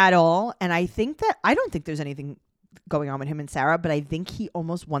 at all. And I don't think there's anything going on with him and Sarah, but I think he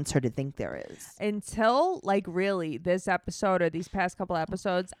almost wants her to think there is. Until like really this episode or these past couple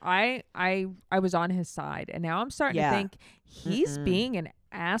episodes, I was on his side, and now I'm starting Yeah. to think he's being an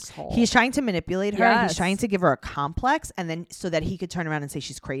asshole. He's trying to manipulate her. Yes. He's trying to give her a complex and then so that he could turn around and say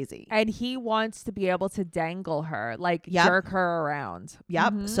she's crazy. and he wants to be able to dangle her, like Yep. jerk her around.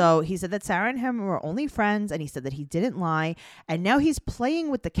 Yep. Mhm. So he said that Sarah and him were only friends and he said that he didn't lie. And now he's playing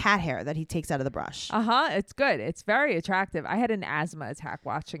with the cat hair that he takes out of the brush. Uh-huh. It's good. It's very attractive. I had an asthma attack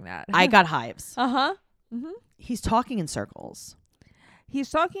watching that. I got hives. Uh-huh. He's talking in circles. He's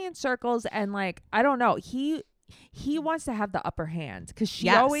talking in circles, and like, I don't know. He wants to have the upper hand because she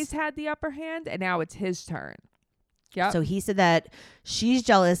Yes. always had the upper hand, and now it's his turn. Yeah. So he said that she's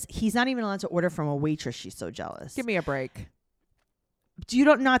jealous. He's not even allowed to order from a waitress. She's so jealous. Give me a break. Do you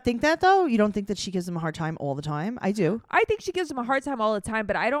not think that though? You don't think that she gives him a hard time all the time? I do. I think she gives him a hard time all the time,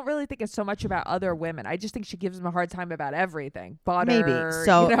 but I don't really think it's so much about other women. I just think she gives him a hard time about everything. Butter, Maybe.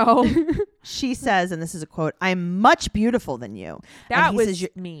 So you know, she says, and this is a quote, "I'm much beautiful than you." that and he was says,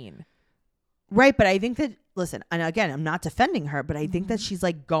 mean. Right, but I think that, listen, and again, I'm not defending her, but I think that she's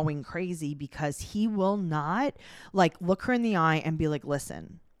like going crazy because he will not like look her in the eye and be like,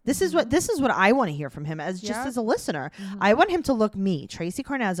 listen, this is what I want to hear from him as just as a listener. I want him to look me, Tracy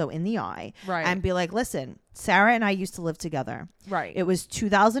Carnazzo, in the eye and be like, listen, Sarah and I used to live together. Right. It was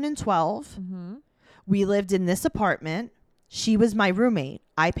 2012. We lived in this apartment. She was my roommate.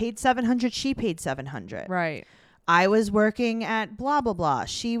 I paid $700. She paid $700. Right. I was working at blah, blah, blah.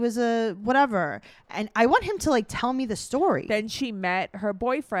 She was a whatever. And I want him to like tell me the story. Then she met her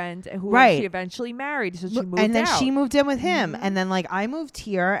boyfriend who she eventually married. So she moved and then out. she moved in with him. And then like I moved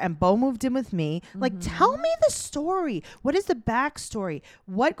here and Bo moved in with me. Like tell me the story. What is the backstory?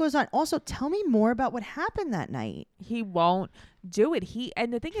 What goes on? Also tell me more about what happened that night. He won't do it.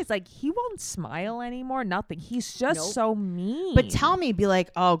 And the thing is, like, he won't smile anymore. Nothing. He's just so mean. But tell me, be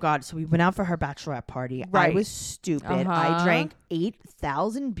like, oh God, so we went out for her bachelorette party. I was stupid. I drank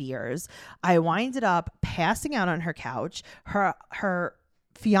 8,000 beers. I winded up passing out on her couch. Her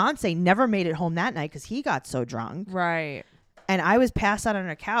fiance never made it home that night because he got so drunk. Right. And I was passed out on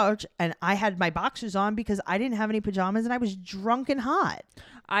her couch and I had my boxers on because I didn't have any pajamas and I was drunk and hot.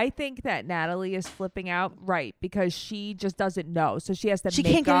 I think that Natalie is flipping out, right, because she just doesn't know. So she has to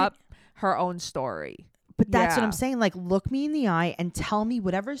make up her own story. But that's what I'm saying. Like, look me in the eye and tell me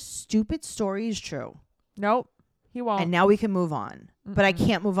whatever stupid story is true. Nope, he won't. And now we can move on. But I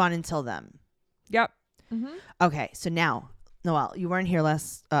can't move on until then. Yep. Okay, so now, Noelle, you weren't here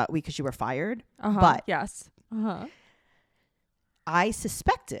last week because you were fired. But yes. I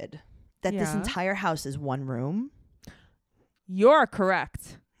suspected that this entire house is one room. You're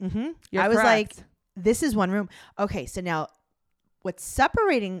correct. I was like, this is one room. Okay, so now what's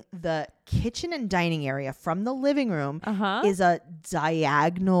separating the kitchen and dining area from the living room is a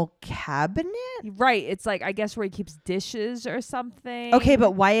diagonal cabinet. Right. It's like, I guess, where he keeps dishes or something. Okay,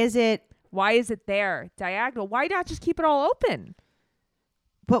 but why is it there? Diagonal. Why not just keep it all open?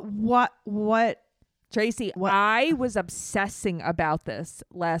 But what? Tracy, I was obsessing about this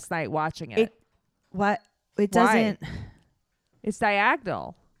last night watching it. It doesn't. It's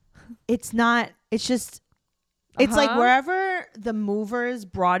diagonal. It's not. It's just. It's like wherever the movers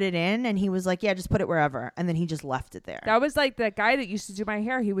brought it in and he was like, yeah, just put it wherever. And then he just left it there. That was like the guy that used to do my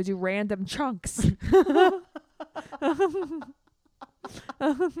hair. He would do random chunks.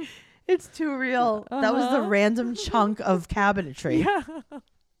 It's too real. That was the random chunk of cabinetry. Yeah.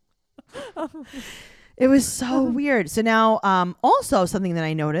 It was so weird. So now also something that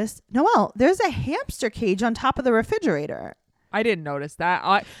I noticed, Noelle, there's a hamster cage on top of the refrigerator. I didn't notice that.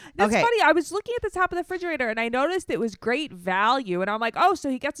 That's funny. I was looking at the top of the refrigerator and I noticed it was great value. And I'm like, oh, so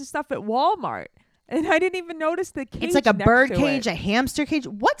he gets his stuff at Walmart. And I didn't even notice the cage. It's like a bird cage, a hamster cage.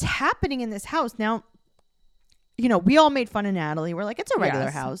 What's happening in this house? Now, we all made fun of Natalie. We're like, it's a regular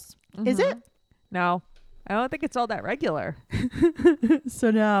house. Is it? No, I don't think it's all that regular.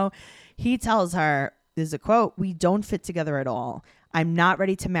 So now he tells her, there's a quote, "We don't fit together at all. I'm not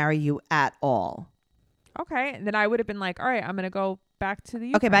ready to marry you at all." Okay. And then I would have been like, all right, I'm going to go back to the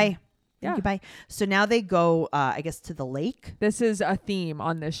Ukraine. Okay, bye. Yeah. Okay, bye. So now they go, I guess, to the lake. This is a theme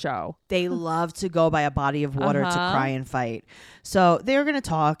on this show. They love to go by a body of water to cry and fight. So they're going to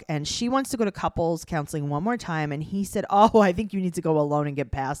talk, and she wants to go to couples counseling one more time. And he said, oh, I think you need to go alone and get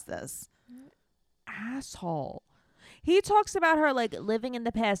past this. Asshole. He talks about her like living in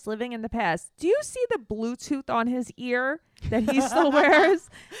the past. Do you see the Bluetooth on his ear that he still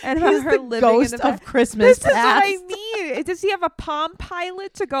wears? And he's her the living ghost in the of Christmas This past. is what I mean. Does he have a Palm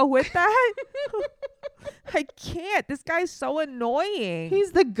Pilot to go with that? I can't. This guy's so annoying.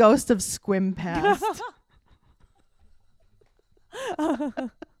 He's the ghost of Squim past.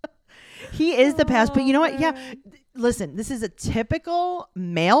 He is the past, but you know what? Yeah. Listen, this is a typical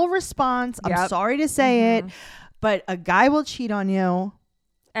male response. I'm sorry to say it. But a guy will cheat on you.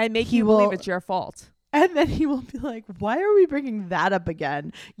 And make you believe it's your fault. And then he will be like, why are we bringing that up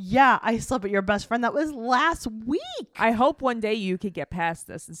again? Yeah, I slept with your best friend. That was last week. I hope one day you could get past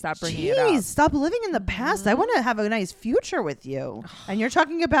this and stop bringing it up. Stop living in the past. I want to have a nice future with you. And you're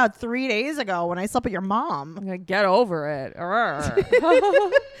talking about 3 days ago when I slept with your mom. I'm gonna get over it.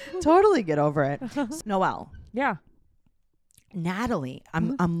 Totally get over it. Noelle. Yeah. Natalie.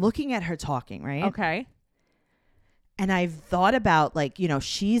 I'm looking at her talking, right? Okay. And I've thought about, like,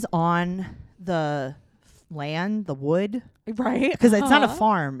 she's on the land, the wood. Right. Because it's not a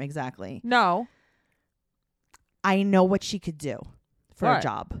farm, exactly. No. I know what she could do for a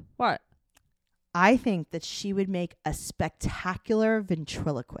job. What? I think that she would make a spectacular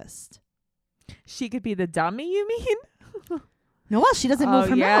ventriloquist. She could be the dummy, you mean? No, well, she doesn't move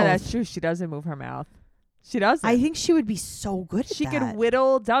her mouth. Yeah, that's true. She doesn't move her mouth. She doesn't. I think she would be so good at she that. could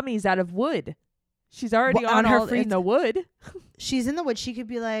whittle dummies out of wood. She's already Well, on her in the wood. She's in the woods. She could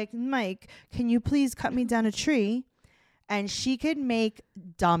be like, Mike, can you please cut me down a tree? And she could make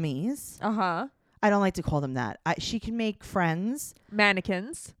dummies. Uh-huh. I don't like to call them that. She can make friends.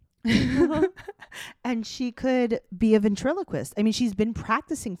 Mannequins. And she could be a ventriloquist. I mean, she's been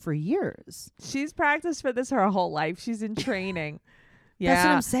practicing for years. She's practiced for this her whole life. She's in training. Yeah. That's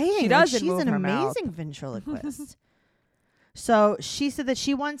what I'm saying. She Like, doesn't she's move an her mouth. amazing ventriloquist. So she said that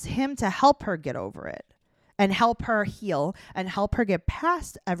she wants him to help her get over it and help her heal and help her get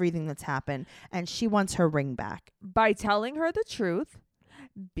past everything that's happened. And she wants her ring back. By telling her the truth,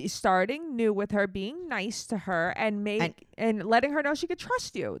 starting new with her, being nice to her, and letting her know she could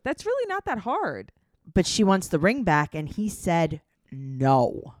trust you. That's really not that hard. But she wants the ring back, and he said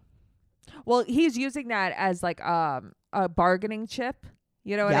no. Well, he's using that as like a bargaining chip.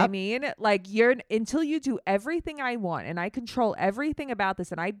 You know what I mean? Like, until you do everything I want and I control everything about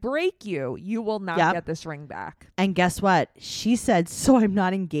this and I break you, you will not get this ring back. And guess what? She said, so I'm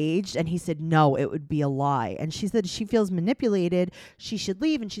not engaged. And he said, no, it would be a lie. And she said she feels manipulated. She should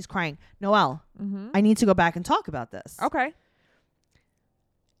leave. And she's crying, Noelle, I need to go back and talk about this. Okay.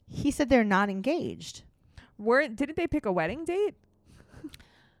 He said they're not engaged. Didn't they pick a wedding date?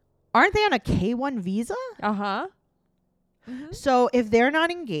 Aren't they on a K-1 visa? Uh-huh. So if they're not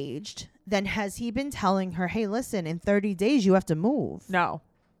engaged, then has he been telling her, hey, listen, in 30 days, you have to move? No.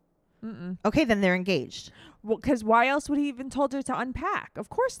 Okay, then they're engaged. Well, because why else would he even told her to unpack? Of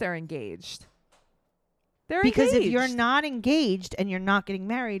course they're engaged. Because if you're not engaged and you're not getting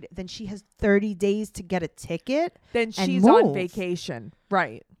married, then she has 30 days to get a ticket. Then and she's move. on vacation.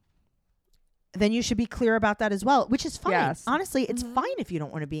 Right. Then you should be clear about that as well, which is fine. Yes. Honestly, it's fine if you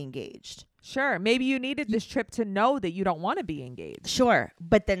don't want to be engaged. Sure. Maybe you needed this trip to know that you don't want to be engaged. Sure.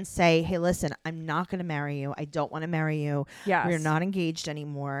 But then say, hey, listen, I'm not going to marry you. I don't want to marry you. Yes. We're not engaged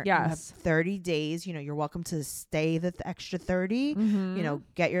anymore. Yes. You have 30 days. You know, you're welcome to stay the extra 30. You know,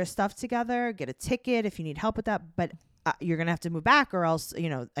 get your stuff together, get a ticket if you need help with that. But you're going to have to move back or else, you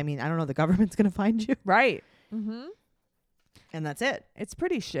know, I mean, I don't know. The government's going to find you. Right. And that's it. It's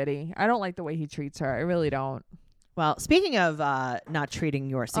pretty shitty. I don't like the way he treats her. I really don't. Well, speaking of not treating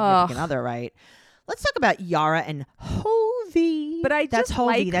your significant other right, let's talk about Yara and Hovey. But that's just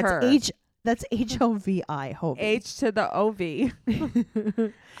Hovey. like That's her. That's H-O-V-I. Hovey. H to the O-V.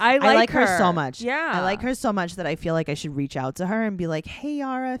 I like her so much. Yeah. I like her so much that I feel like I should reach out to her and be like, hey,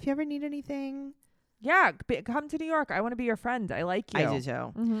 Yara, if you ever need anything. Yeah. Come to New York. I want to be your friend. I like you. I do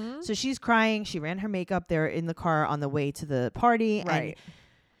too. So she's crying. She ran her makeup. They're in the car on the way to the party. Right. And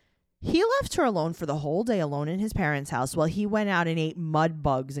he left her alone for the whole day, alone in his parents' house, while he went out and ate mud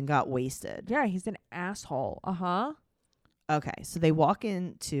bugs and got wasted. Yeah. He's an asshole. Uh-huh. Okay. So they walk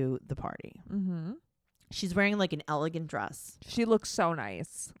into the party. She's wearing like an elegant dress. She looks so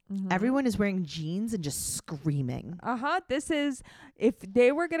nice. Everyone is wearing jeans and just screaming. This is, if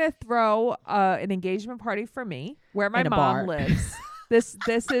they were going to throw an engagement party for me where my In a mom bar. lives, this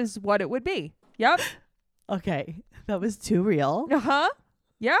is what it would be. Yep. Okay. That was too real.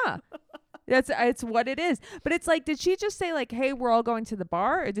 Yeah. It's what it is. But it's like, did she just say like, hey, we're all going to the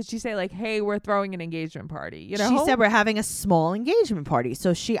bar? Or did she say like, hey, we're throwing an engagement party? You know? She said we're having a small engagement party.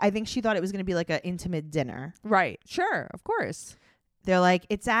 So I think she thought it was going to be like an intimate dinner. Right. Sure. Of course. They're like,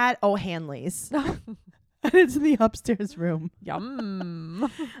 it's at O'Hanley's. And it's in the upstairs room.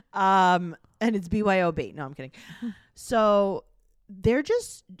 Yum. And it's BYOB. No, I'm kidding. So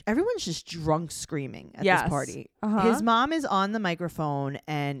everyone's just drunk screaming at this party. His mom is on the microphone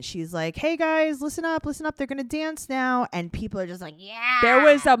and she's like, hey guys, listen up. They're going to dance now. And people are just like, yeah. There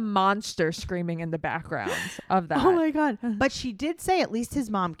was a monster screaming in the background of that. Oh my God. But she did say at least his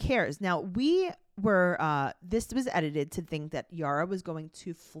mom cares. Now this was edited to think that Yara was going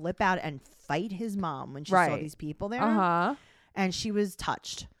to flip out and fight his mom when she saw these people there. And she was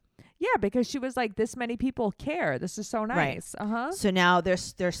touched. Yeah, because she was like, this many people care. This is so nice. Right. So now they're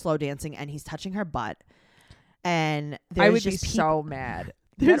slow dancing and he's touching her butt. And I would be so mad.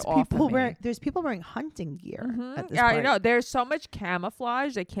 There's people wearing hunting gear at this party. I know. There's so much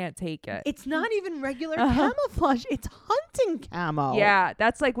camouflage. I can't take it. It's not even regular camouflage. It's hunting camo. Yeah,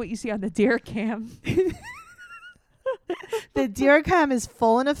 that's like what you see on the deer cam. The deer cam is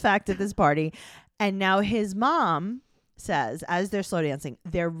full in effect at this party. And now his mom says, as they're slow dancing,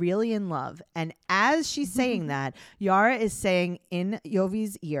 they're really in love. And as she's saying that, Yara is saying in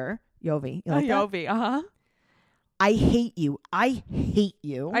Yovi's ear, Yovi, you like that? Yovi, I hate you. I hate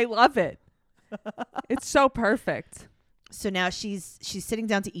you. I love it. It's so perfect. So now she's sitting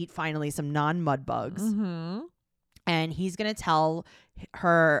down to eat finally some non-mud bugs. And he's going to tell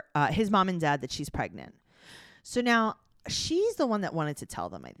her, his mom and dad, that she's pregnant. So now she's the one that wanted to tell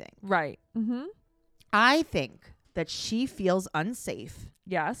them, I think. Right. I think that she feels unsafe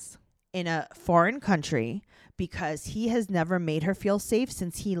Yes. in a foreign country because he has never made her feel safe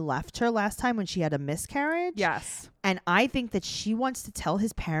since he left her last time when she had a miscarriage. Yes. And I think that she wants to tell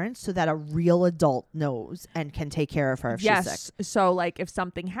his parents so that a real adult knows and can take care of her if she's sick. So like if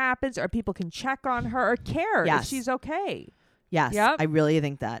something happens or people can check on her or care if she's okay. Yes. Yep. I really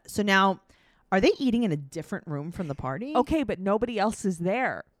think that. So now, are they eating in a different room from the party? Okay, but nobody else is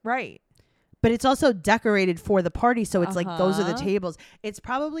there. Right. But it's also decorated for the party. So it's like those are the Uh-huh. tables. It's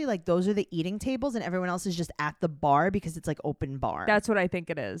probably like those are the eating tables and everyone else is just at the bar because it's like open bar. That's what I think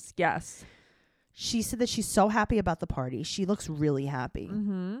it is. Yes. She said that she's so happy about the party. She looks really happy.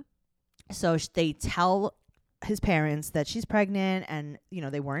 Mm-hmm. So they tell his parents that she's pregnant and, you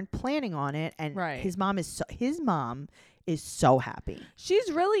know, they weren't planning on it. And Right. his mom is so happy.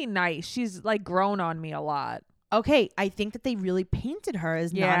 She's really nice. She's like grown on me a lot. Okay, I think that they really painted her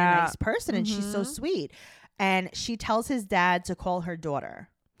as not a Yeah. nice person and she's so sweet. And she tells his dad to call her daughter.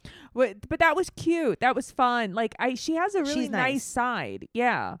 But that was cute. That was fun. Like she has a really She's nice. nice side.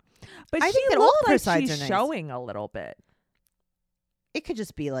 Yeah. But I she think that all looked of her like sides she's are nice. showing a little bit. It could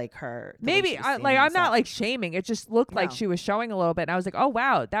just be like her. the way Maybe she was I'm standing and not stuff. like shaming. It just looked like No. she was showing a little bit. And I was like, oh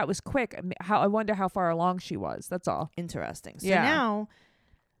wow, that was quick. I wonder how far along she was. That's all. Interesting. So Yeah. now,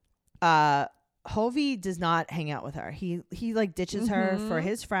 Hovey does not hang out with her. He like ditches her for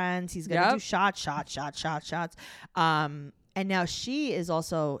his friends. He's gonna Yep. do shots. And now she is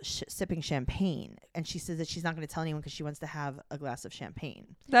also sipping champagne, and she says that she's not going to tell anyone because she wants to have a glass of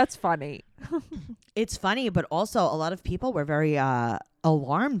champagne. That's funny. It's funny, but also a lot of people were very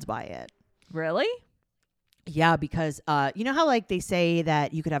alarmed by it. Really? Yeah, because you know how like they say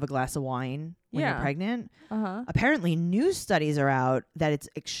that you could have a glass of wine when you're Yeah. pregnant? Uh-huh. Apparently, new studies are out that it's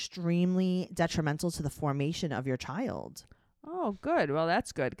extremely detrimental to the formation of your child. Oh, good. Well,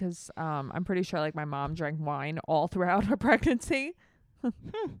 that's good because I'm pretty sure like my mom drank wine all throughout her pregnancy.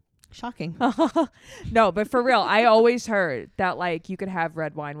 Shocking. No, but for real, I always heard that like you could have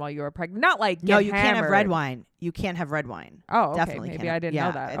red wine while you were pregnant. Not like No, get you can't have hammered. red wine. You can't have red wine. Oh, okay. Definitely Maybe can't. I didn't Yeah,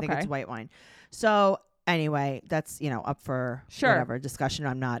 know that. I think Okay. it's white wine. So anyway, that's, up for Sure. whatever discussion.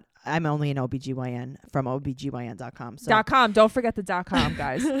 I'm only an OBGYN from OBGYN.com. So, .com. Don't forget the .com,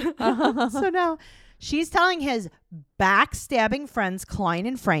 guys. so now she's telling his backstabbing friends, Klein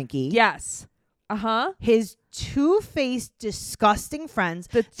and Frankie, Yes. Uh-huh. his two-faced, disgusting friends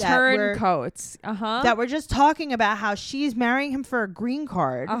The that were- turncoats. Uh-huh. that were just talking about how she's marrying him for a green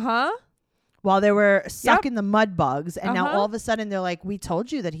card Uh-huh. while they were stuck Yep. in the mud bugs. And now Uh-huh. all of a sudden they're like, we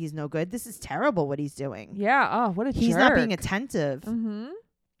told you that he's no good. This is terrible what he's doing. Yeah. Oh, what a He's jerk. not being attentive. Mm-hmm.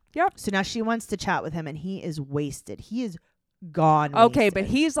 Yep. So now she wants to chat with him and he is wasted. He is gone. Okay, wasted. but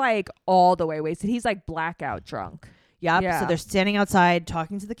he's like all the way wasted. He's like blackout drunk. Yep. Yeah. So they're standing outside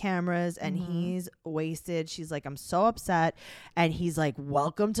talking to the cameras and Mhm. he's wasted. She's like, I'm so upset. And he's like,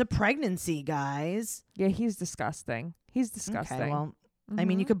 welcome to pregnancy, guys. Yeah, he's disgusting. He's disgusting. Okay, well, I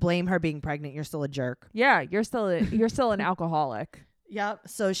mean, you Mhm. could blame her being pregnant. You're still a jerk. Yeah, you're still an alcoholic. Yep.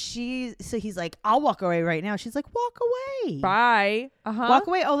 So he's like, I'll walk away right now. She's like, walk away. Bye. Uh-huh. Walk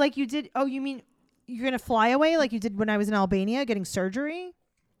away. Oh, like you did. Oh, you mean you're going to fly away like you did when I was in Albania getting surgery?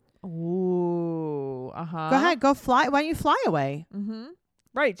 Ooh. Uh-huh. Go ahead. Go fly. Why don't you fly away? Mm-hmm.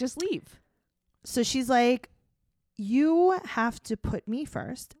 Right, just leave. So she's like, you have to put me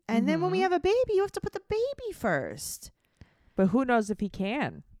first. And then when we Mhm. have a baby, you have to put the baby first. But who knows if he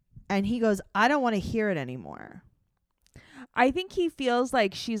can? And he goes, I don't want to hear it anymore. I think he feels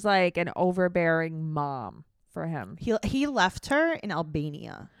like she's like an overbearing mom for him. He left her in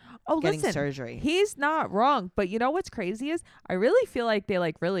Albania Oh, getting listen. surgery. He's not wrong, but you know what's crazy is I really feel like they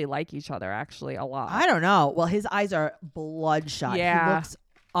like really like each other actually a lot. I don't know. Well, his eyes are bloodshot. Yeah. He looks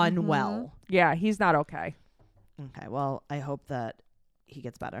unwell. Yeah, he's not okay. Okay. Well, I hope that he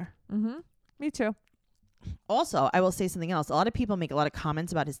gets better. Mm-hmm. Me too. Also, I will say something else. A lot of people make a lot of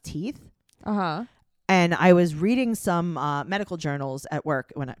comments about his teeth. Uh-huh. And I was reading some medical journals at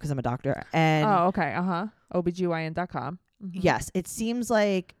work because I'm a doctor. And Oh, okay. Uh-huh. OBGYN.com. yes, it seems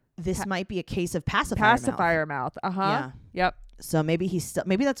like this might be a case of pacifier mouth. Pacifier mouth. Uh-huh. Yeah. Yep. So maybe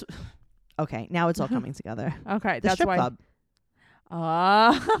that's okay. Now it's all coming together. Okay. The that's strip why. club.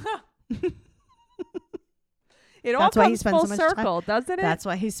 It all That's why he comes spends full so much time- circle, doesn't it? That's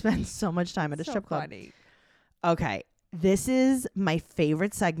why he spends so much time at a so strip club. funny. Okay. This is my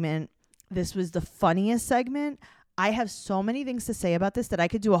favorite segment. This was the funniest segment. I have so many things to say about this that I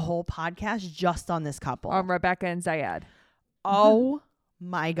could do a whole podcast just on this couple. Rebecca and Zayed. Oh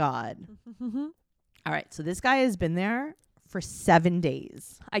my God. All right. So this guy has been there for 7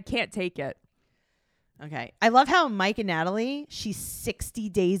 days. I can't take it. Okay. I love how Mike and Natalie, she's 60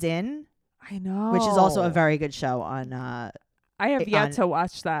 days in, I know. which is also a very good show on I have yet to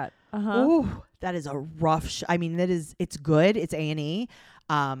watch that. Ooh, that is a rough show. I mean, it's good. It's A&E.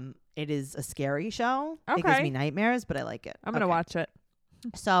 It is a scary show. It gives Okay. me nightmares, but I like it. I'm going to watch it.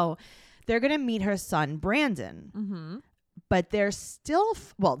 So they're going to meet her son, Brandon. Mm-hmm. But they're still,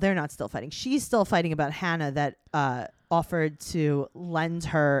 they're not still fighting. She's still fighting about Hannah that offered to lend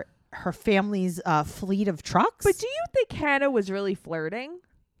her family's fleet of trucks. But do you think Hannah was really flirting?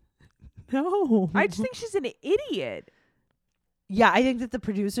 No. I just think she's an idiot. Yeah, I think that the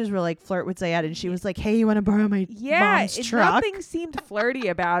producers were like, flirt with Zayed, and she was like, hey, you want to borrow my mom's truck? Nothing seemed flirty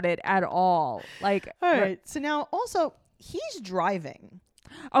about it at all. Like, all right. So now also, he's driving.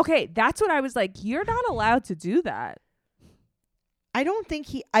 Okay, that's what I was like, you're not allowed to do that. I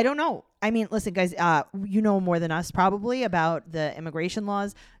don't know. I mean, listen, guys, you know more than us probably about the immigration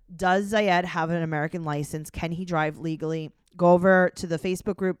laws. Does Zayed have an American license? Can he drive legally? Go over to the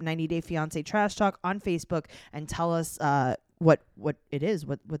Facebook group 90 Day Fiancé Trash Talk on Facebook and tell us what it is,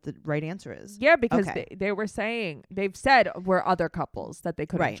 what the right answer is. Yeah, because Okay. they were saying, they've said we're other couples that they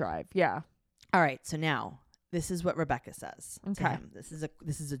couldn't Right. drive. Yeah. All right, so now this is what Rebecca says to Okay. him. This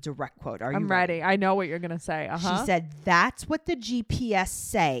is a direct quote. Are you I'm ready. I know what you're going to say. She said, "That's what the GPS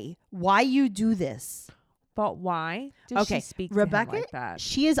say. Why you do this?" But why does she speak Rebecca, to him like that?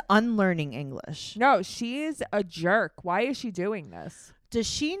 she is unlearning English. No, she is a jerk. Why is she doing this? Does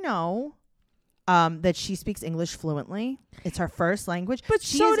she know that she speaks English fluently? It's her first language. But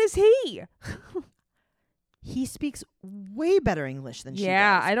so does he. He speaks way better English than she does.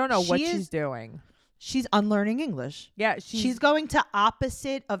 Yeah, I don't know what She is- she's doing. She's unlearning English. Yeah, She's going to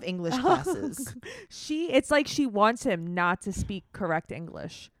opposite of English classes. It's like she wants him not to speak correct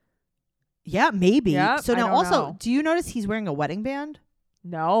English. Yeah, maybe. Yep, So I now don't also, know. do you notice he's wearing a wedding band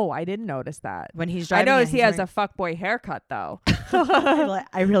No, I didn't notice that. when he's I driving? noticed he has a fuckboy haircut though.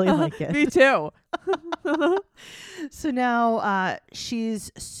 I really like it. Me too. So now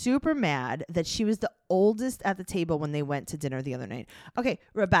she's super mad that she was the oldest at the table when they went to dinner the other night. Okay,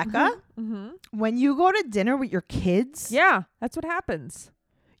 Rebecca, Mm-hmm. when you go to dinner with your kids, Yeah, that's what happens.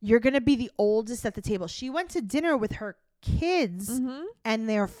 you're going to be the oldest at the table. She went to dinner with her kids Mm-hmm. and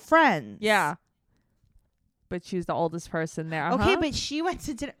their friends. Yeah. But she's the oldest person there. Okay, but she went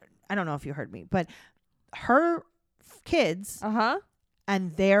to dinner. I don't know if you heard me, but her kids Uh-huh.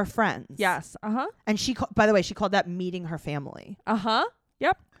 and their friends. Yes. Uh-huh. And by the way, she called that meeting her family. Uh-huh.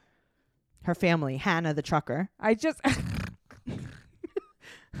 Yep. Her family, Hannah the trucker. I just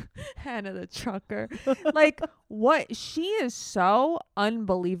Hannah the trucker. Like, what? She is so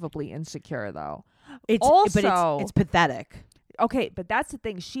unbelievably insecure though. But it's pathetic. Okay, but that's the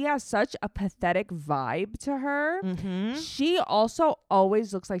thing. She has such a pathetic vibe to her. Mm-hmm. She also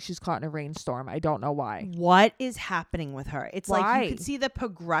always looks like she's caught in a rainstorm. I don't know why. What is happening with her? It's like Why? you could see the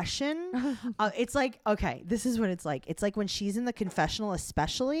progression. It's like, okay, this is what it's like. It's like when she's in the confessional,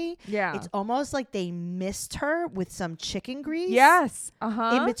 especially. Yeah. It's almost like they missed her with some chicken grease. Yes.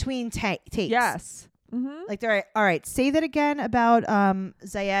 Uh-huh. In between takes. Yes. Mm-hmm. Like they're all right. Say that again about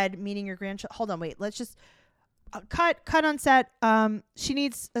Zayed meeting your grandchild. Hold on, wait. Let's just cut on set. She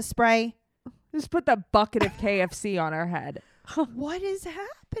needs a spray. Just put the bucket of KFC on her head. What is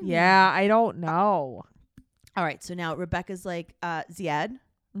happening? Yeah, I don't know. All right. So now Rebecca's like Zayed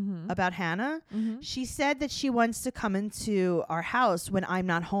Mm-hmm. about Hannah. Mm-hmm. She said that she wants to come into our house when I'm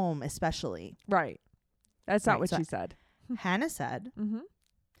not home, especially. Right. That's not Right, what so she said. Hannah said, Mm-hmm.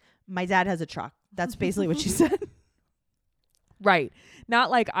 my dad has a truck. That's basically what she said. Right. Not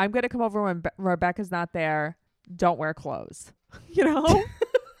like, I'm going to come over when Rebecca's not there. Don't wear clothes. You know?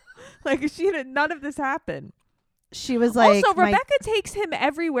 Like, none of this happened. She was like, also, Rebecca takes him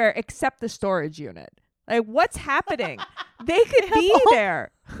everywhere except the storage unit. Like, what's happening? They could be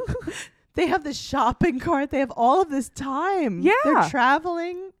there. they have the shopping cart. They have all of this time. Yeah. They're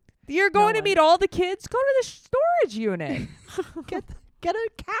traveling. You're going to one. meet all the kids? Go to the storage unit. Get a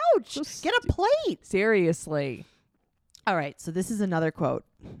couch. So Get a plate. Seriously. All right. So this is another quote.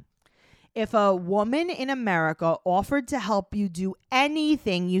 If a woman in America offered to help you do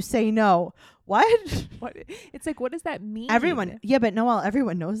anything, you say no. What? What? It's like, what does that mean? Everyone. Yeah, but Noelle,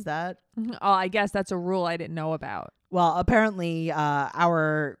 everyone knows that. Oh, I guess that's a rule I didn't know about. Well, apparently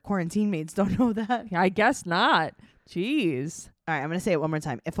our quarantine mates don't know that. I guess not. Jeez. All right, I'm going to say it one more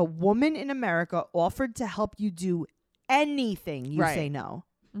time. If a woman in America offered to help you do anything, you Right. say no.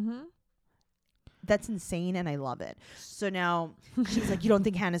 Mm-hmm. That's insane, and I love it. So now she's like, you don't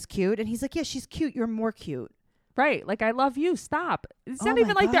think Hannah's cute? And he's like, yeah, she's cute. You're more cute. Right. Like, I love you. Stop. It's Oh not my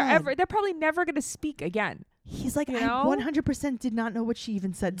even like God. they're probably never going to speak again. He's like, You I know? 100% did not know what she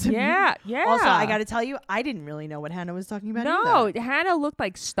even said to me. Yeah. Also, I got to tell you, I didn't really know what Hannah was talking about either. No, Hannah looked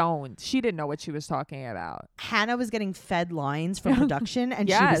like stoned. She didn't know what she was talking about. Hannah was getting fed lines from production and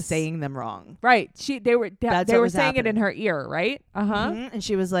she Yes. was saying them wrong. Right. They were That's they what were was saying it in happening. her ear, right? Uh-huh. Mhm. And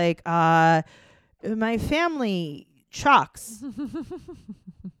she was like, my family trucks.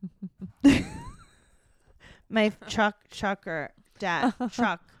 My trucker, dad,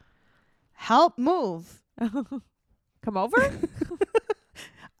 truck. Help move. Come over?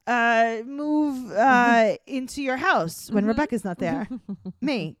 Move into your house when Rebecca's not there.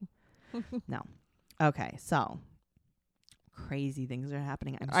 Me. No. Okay, so crazy things are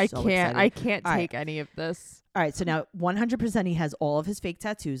happening. I so can't excited. All right. take any of this. All right, so now 100% he has all of his fake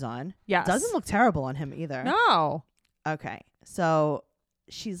tattoos on. Yes. Doesn't look terrible on him either. No. Okay, so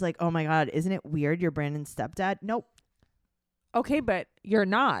she's like, oh my God, isn't it weird you're Brandon's stepdad? Nope, Okay, but you're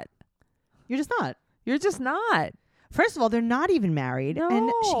not. you're just not. You're just not. First of all, they're not even married. And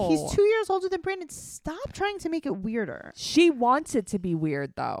No. he's 2 years older than Brandon. Stop trying to make it weirder. She wants it to be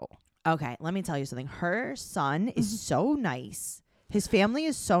weird though. Okay, let me tell you something. Her son Mm-hmm. is so nice. His family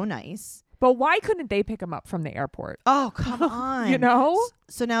is so nice. But why couldn't they pick him up from the airport? Oh, come on. You know?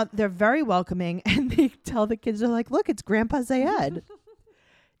 So now they're very welcoming and they tell the kids, they're like, look, it's Grandpa Zayed.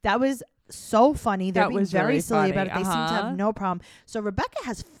 That was so funny. They're That being was very very silly about funny. it. They seem to Uh-huh. have no problem. So Rebecca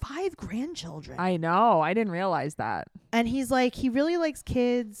has 5 grandchildren. I know. I didn't realize that. And he's like, he really likes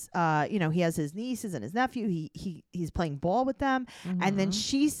kids. He has his nieces and his nephew. He's playing ball with them. And then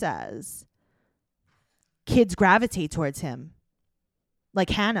she says, kids gravitate towards him. Like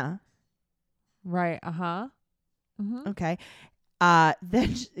Hannah. Right. Uh-huh. Mm-hmm. Okay.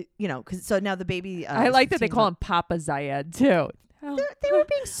 Then, cause so now the baby. I like that they call him Papa Zayed too. They were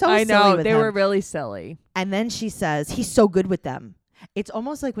being so I silly know. with They him. were really silly. And then she says, he's so good with them. It's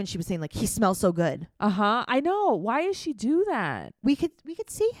almost like when she was saying, like, he smells so good. Uh-huh. I know. Why does she do that? We could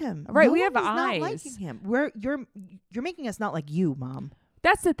see him. Right, No we have one is not eyes. liking him. You're making us not like you, Mom.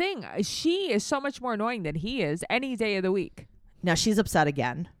 That's the thing. She is so much more annoying than he is any day of the week. Now she's upset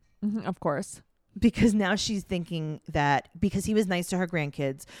again. Of course. Because now she's thinking that because he was nice to her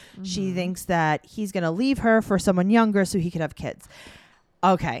grandkids, she thinks that he's going to leave her for someone younger so he could have kids.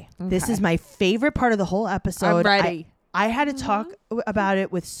 Okay. This is my favorite part of the whole episode. I'm ready. I had to talk about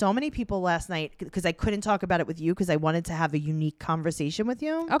it with so many people last night because I couldn't talk about it with you because I wanted to have a unique conversation with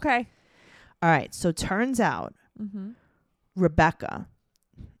you. Okay. All right. So turns out Rebecca,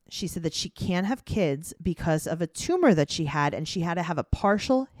 she said that she can't have kids because of a tumor that she had and she had to have a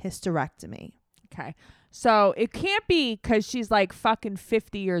partial hysterectomy. Okay. So it can't be because she's like fucking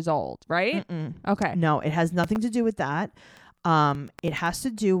 50 years old, right? Okay. No, it has nothing to do with that. It has to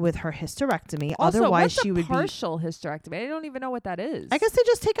do with her hysterectomy. Also, Otherwise, what's she a would be. partial hysterectomy? I don't even know what that is. I guess they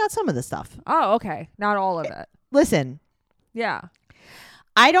just take out some of the stuff. Oh, okay. Not all of it. Listen, Yeah.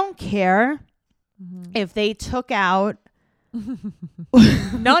 I don't care if they took out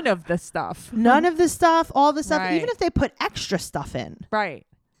None of the stuff. none of the stuff, all the stuff, Right. even if they put extra stuff in. Right.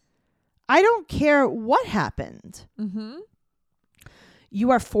 I don't care what happened. Mm-hmm.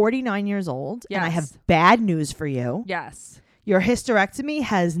 You are 49 years old, and I have Yes. bad news for you. Yes. Your hysterectomy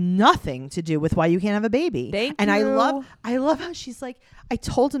has nothing to do with why you can't have a baby. Thank and you. I love how she's like, I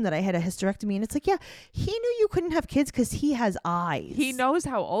told him that I had a hysterectomy, and it's like, yeah, he knew you couldn't have kids because he has eyes. He knows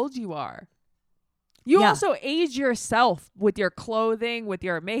how old you are. You Yeah. also age yourself with your clothing, with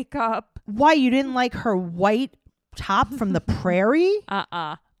your makeup. Why you didn't like her white top from the prairie?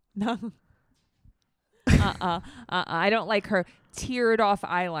 No. I don't like her tiered off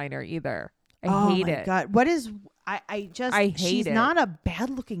eyeliner either. I hate my it. God, what is? I hate she's it. not a bad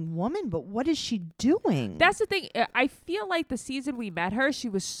looking woman, but what is she doing? That's the thing. I feel like the season we met her, she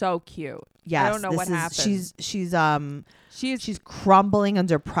was so cute. yes, I don't know what happened. She's crumbling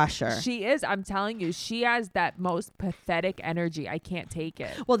under pressure. She is. I'm telling you, she has that most pathetic energy. I can't take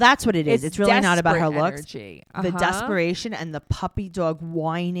it. Well, that's what it is. It's really not about her desperate looks. energy. The desperation and the puppy dog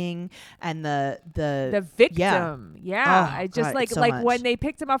whining and the victim. Yeah. Oh, I just God, so like much. when they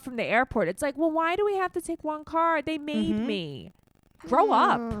picked him up from the airport, it's like, well, why do we have to take one car? They made me. Grow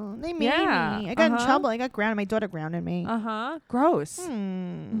up. Oh, they made Yeah, me. I got in uh-huh. trouble. I got grounded. My daughter grounded me. Gross. All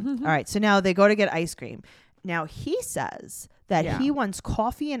right. So now they go to get ice cream. Now he says that Yeah. he wants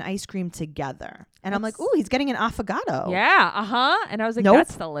coffee and ice cream together. And I'm like, ooh, he's getting an affogato. Yeah. And I was like, Nope.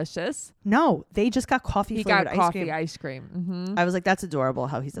 that's delicious. No, they just got coffee He flavored got ice coffee cream. ice cream. I was like, that's adorable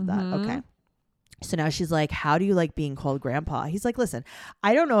how he said that. Okay. So now she's like, how do you like being called grandpa? He's like, listen,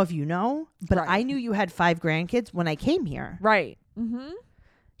 I don't know if you know, but Right. I knew you had 5 grandkids when I came here. Right.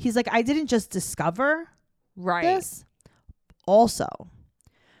 He's like, I didn't just discover Right. this. Also,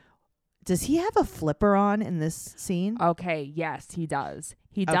 Does he have a flipper on in this scene? Okay, yes, he does.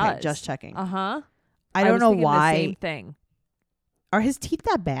 He does. Okay, just checking. Uh-huh. I don't was know thinking why. the same thing. Are his teeth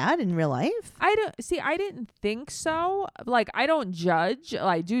that bad in real life? I didn't think so. Like, I don't judge. Well,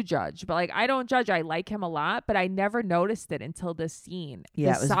 I do judge, but like, I don't judge. I like him a lot, but I never noticed it until this scene.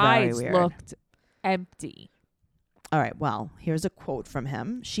 Yeah, the it was very sides weird. looked empty. All right. Well, here's a quote from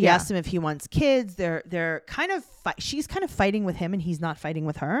him. She Yeah. asked him if he wants kids. They're kind of she's kind of fighting with him, and he's not fighting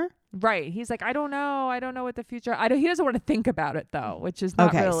with her. Right. He's like, I don't know what the future. He doesn't want to think about it though, which is not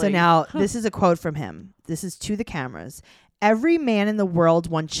Okay. really. So now this is a quote from him. This is to the cameras. Every man in the world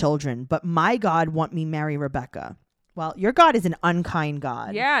wants children, but my God want me marry Rebecca. Well, your God is an unkind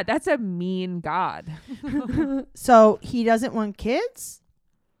God. Yeah, that's a mean God. So he doesn't want kids?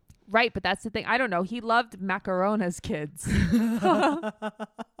 Right, but that's the thing. I don't know. He loved Macarona's kids.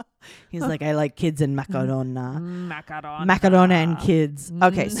 He's like, I like kids and macarona. Macarona. Macarona and kids.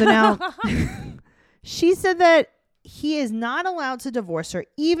 Okay, so now she said that he is not allowed to divorce her,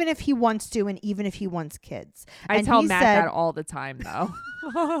 even if he wants to, and even if he wants kids. I And tell he Matt said- that all the time,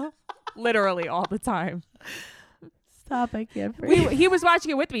 though. Literally all the time. Stop! I can't breathe. He was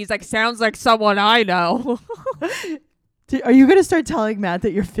watching it with me. He's like, sounds like someone I know. Are you gonna start telling Matt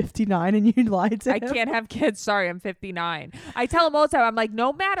that you're 59 and you lied to I him? can't have kids. Sorry, I'm 59. I tell him all the time. I'm like,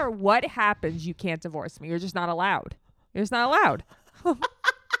 no matter what happens, you can't divorce me. You're just not allowed. You're just not allowed.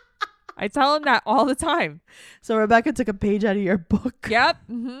 I tell him that all the time. So Rebecca took a page out of your book. Yep.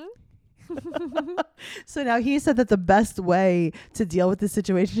 Mm-hmm. So now he said that the best way to deal with this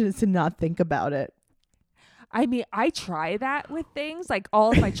situation is to not think about it. I mean, I try that with things like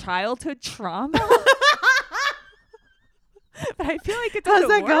all of my childhood trauma. But I feel like it doesn't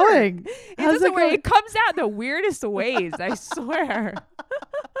How's that work. going? It How's doesn't that work. going? It comes out in the weirdest ways, I swear.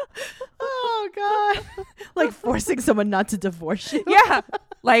 Oh God! Like forcing someone not to divorce you. Yeah,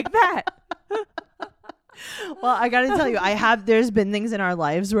 like that. Well, I gotta tell you, there's been things in our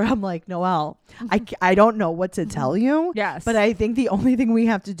lives where I'm like, Noelle, I don't know what to tell you. Yes. But I think the only thing we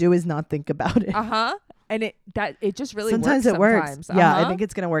have to do is not think about it. Uh-huh. And it just really Sometimes works. it works. Sometimes. Yeah, I Uh-huh. think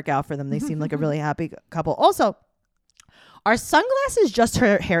it's gonna work out for them. They seem like a really happy couple. Also, are sunglasses just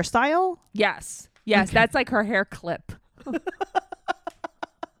her hairstyle? Yes. Yes, Okay. that's like her hair clip.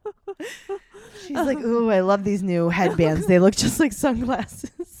 She's like, ooh, I love these new headbands. They look just like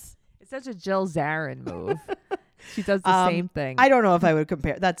sunglasses. It's such a Jill Zarin move. She does the same thing. I don't know if I would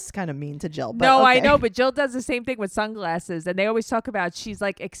compare. That's kind of mean to Jill. But No, okay. I know, but Jill does the same thing with sunglasses, and they always talk about she's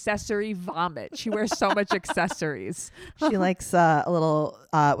like accessory vomit. She wears so much accessories. She likes a little,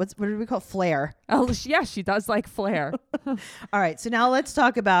 what do we call it? Flair. Oh, yeah, she does like flair. All right. So now let's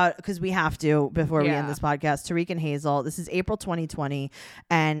talk about, because we have to before we end Yeah. this podcast, Tariq and Hazel. This is April 2020,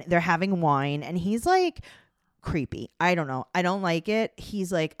 and they're having wine, and he's like creepy. I don't know. I don't like it.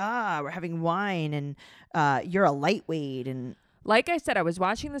 He's like, we're having wine, and you're a lightweight, and Like I said, I was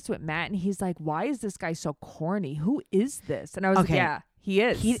watching this with Matt, and he's like, "Why is this guy so corny? Who is this?" And I was Okay. like, "Yeah, he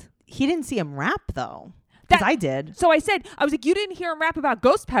is." he didn't see him rap though, because That- I did. So I was like, "You didn't hear him rap about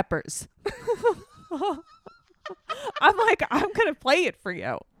ghost peppers." I'm like, "I'm gonna play it for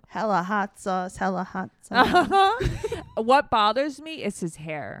you." Hella hot sauce, hella hot sauce. What bothers me is his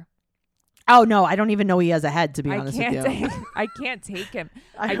hair. Oh no, I don't even know he has a head, to be I honest can't with you. I can't take him.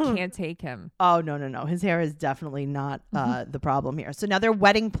 I I don't- can't take him. Oh no. His hair is definitely not the problem here. So now they're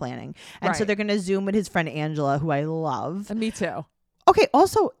wedding planning. And so Right. they're gonna Zoom with his friend Angela, who I love. Me too. Okay,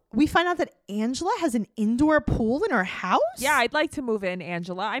 also we find out that Angela has an indoor pool in her house. Yeah, I'd like to move in,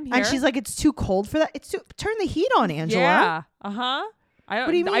 Angela. I'm here. And she's like, it's too cold for that. Turn the heat on, Angela. Yeah. Uh-huh. What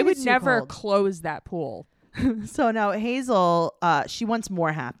do you mean I would it's too never cold? close that pool. So now Hazel, she wants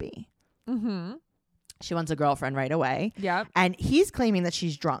more happy. Mm-hmm. She wants a girlfriend right away. Yep. And he's claiming that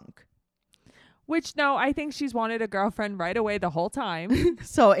she's drunk. Which, no, I think she's wanted a girlfriend right away the whole time.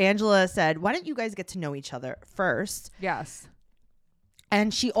 So Angela said, why don't you guys get to know each other first? Yes.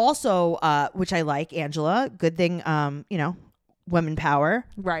 And she also, which I like, Angela, good thing, women power.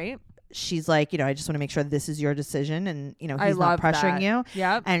 Right. She's like, I just want to make sure this is your decision, and I he's not love pressuring that. you.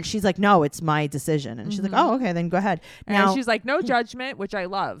 Yep. And she's like, no, it's my decision. And she's like, Mhm. oh, okay, then go ahead. And Now, she's like, no judgment, which I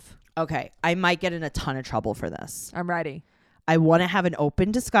love. okay, I might get in a ton of trouble for this. I'm ready. I want to have an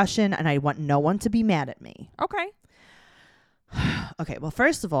open discussion, and I want no one to be mad at me. Okay. Okay, well,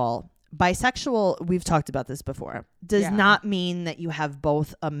 first of all, bisexual, we've talked about this before, does Yeah. not mean that you have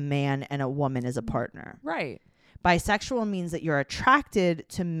both a man and a woman as a partner. Right. Bisexual means that you're attracted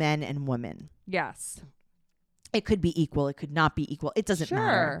to men and women. Yes. It could be equal. It could not be equal. It doesn't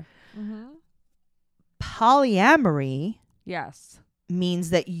matter. Sure. Mm-hmm. Polyamory Yes. means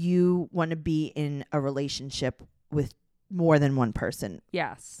that you want to be in a relationship with more than one person.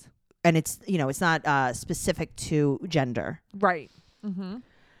 Yes. and it's, you know, it's not specific to gender. Right. Mm-hmm.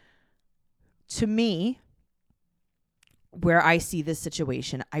 To me, where I see this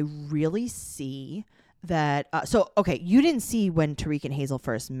situation, I really see that. Okay, you didn't see when Tariq and Hazel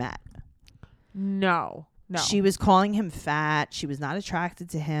first met. No. She was calling him fat. She was not attracted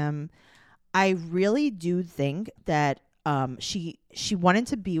to him. I really do think that she wanted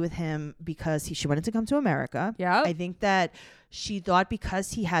to be with him because she wanted to come to America. Yeah. I think that she thought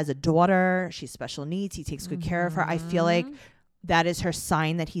because he has a daughter, she's special needs, he takes good care of her. I feel like that is her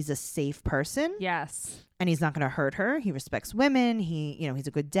sign that he's a safe person. Yes. And he's not going to hurt her. He respects women. He's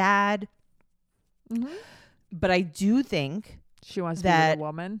a good dad. Mm-hmm. But I do think she wants to be with a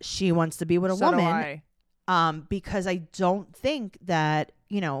woman. She wants to be with a So woman. do I. Because I don't think that,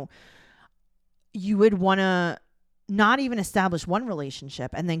 you would want to not even establish one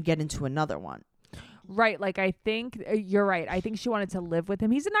relationship and then get into another one. Right. Like, I think you're right. I think she wanted to live with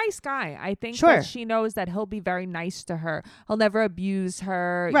him. He's a nice guy. I think Sure. that she knows that he'll be very nice to her. He'll never abuse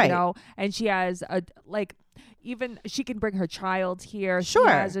her, Right. and she has even she can bring her child here. Sure.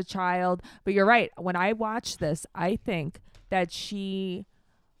 She has a child. But you're right. When I watch this, I think that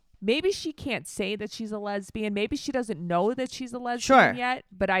maybe she can't say that she's a lesbian. Maybe she doesn't know that she's a lesbian yet.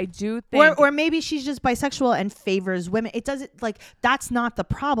 But I do think, or maybe she's just bisexual and favors women. It doesn't that's not the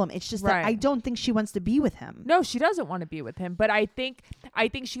problem. It's just that I don't think she wants to be with him. No, she doesn't want to be with him. But I think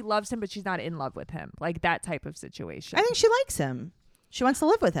she loves him, but she's not in love with him. Like that type of situation. I think she likes him. She wants to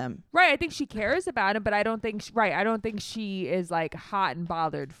live with him. Right. I think she cares about him, but I don't think I don't think she is like hot and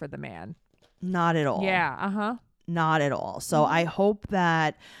bothered for the man. Not at all. Yeah. Uh-huh. Not at all. So I hope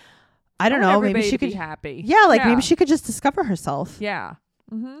that I don't know. Maybe she could be happy. Yeah, maybe she could just discover herself. Yeah.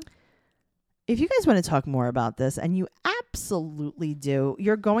 Mm-hmm. If you guys want to talk more about this, and you absolutely do,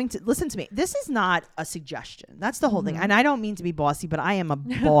 you're going to listen to me. This is not a suggestion. That's the whole thing. And I don't mean to be bossy, but I am a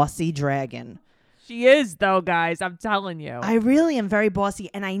bossy dragon. She is, though, guys. I'm telling you. I really am very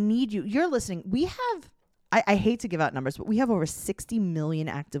bossy, and I need you. You're listening. We have, I hate to give out numbers, but we have over 60 million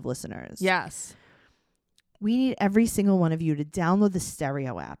active listeners. Yes. We need every single one of you to download the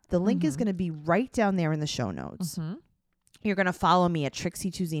Stereo app. The link is going to be right down there in the show notes. Mm-hmm. You're going to follow me at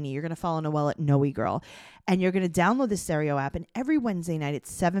Trixie Tuzini. You're going to follow Noelle at Noe Girl. And you're going to download the Stereo app. And every Wednesday night at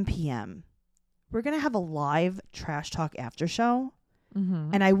 7 p.m., we're going to have a live Trash Talk after show.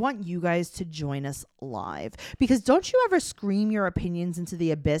 Mm-hmm. And I want you guys to join us live. Because don't you ever scream your opinions into the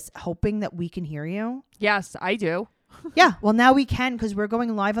abyss hoping that we can hear you? Yes, I do. Yeah. Well, now we can, because we're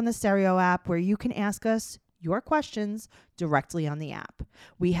going live on the Stereo app where you can ask us your questions directly on the app.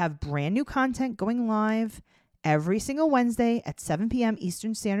 We have brand new content going live every single Wednesday at 7 p.m.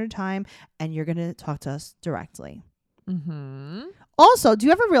 Eastern Standard Time, and you're going to talk to us directly. Mm-hmm. Also, do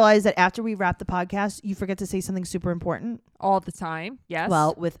you ever realize that after we wrap the podcast, you forget to say something super important? All the time, yes.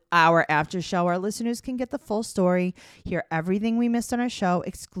 Well, with our after show, our listeners can get the full story, hear everything we missed on our show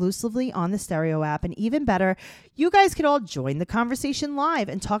exclusively on the Stereo app, and even better, you guys could all join the conversation live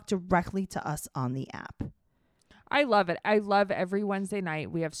and talk directly to us on the app. I love it. I love every Wednesday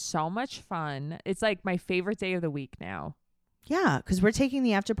night. We have so much fun. It's like my favorite day of the week now. Yeah, because we're taking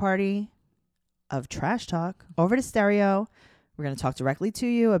the after party of Trash Talk over to Stereo. We're going to talk directly to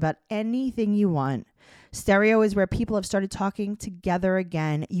you about anything you want. Stereo is where people have started talking together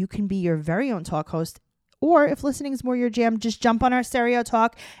again. You can be your very own talk host, or if listening is more your jam, just jump on our Stereo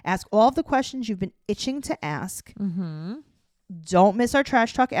Talk, ask all of the questions you've been itching to ask. Mm-hmm. Don't miss our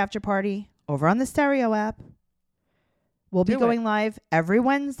Trash Talk after party over on the Stereo app. We'll be going live every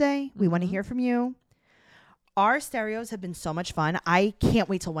Wednesday. We want to hear from you. Our stereos have been so much fun. I can't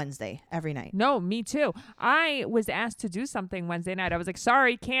wait till Wednesday every night. No, me too. I was asked to do something Wednesday night. I was like,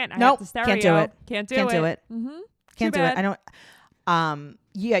 sorry, can't. I nope, have to stereo. Can't do it. Can't do can't it. Do it. Mm-hmm. Can't do it. I don't.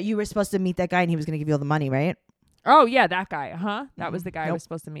 Yeah, you were supposed to meet that guy and he was going to give you all the money, right? Oh, yeah, that guy. Uh-huh. That was the guy I was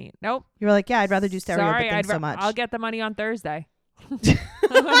supposed to meet. Nope. You were like, yeah, I'd rather do stereo, sorry, but thanks so much. I'll get the money on Thursday.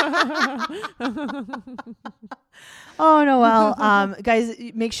 Oh, Noelle. Guys,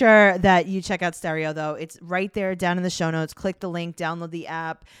 make sure that you check out Stereo, though. It's right there down in the show notes. Click the link, download the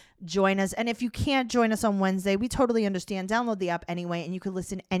app, join us. And if you can't join us on Wednesday, we totally understand. Download the app anyway, and you can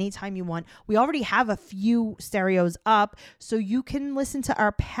listen anytime you want. We already have a few stereos up, so you can listen to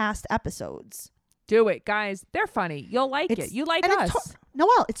our past episodes. Do it, guys. They're funny. You'll like it. You like us.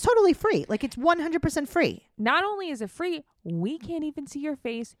 Noelle, it's totally free. Like, it's 100% free. Not only is it free, we can't even see your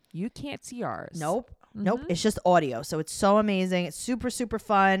face. You can't see ours. Nope. Nope. It's just audio. So it's so amazing. It's super, super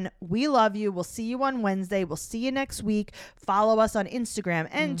fun. We love you. We'll see you on Wednesday. We'll see you next week. Follow us on Instagram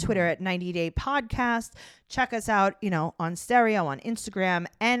and Twitter at 90 Day Podcast. Check us out, on Stereo, on Instagram,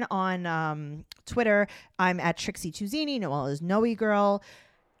 and on Twitter. I'm at Trixie Tuzini. Noelle is Noe Girl.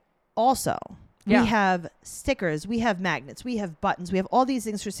 Also, Yeah. we have stickers, we have magnets, we have buttons, we have all these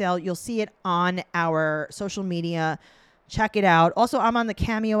things for sale. You'll see it on our social media. Check it out. Also, I'm on the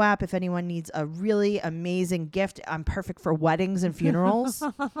Cameo app if anyone needs a really amazing gift. I'm perfect for weddings and funerals.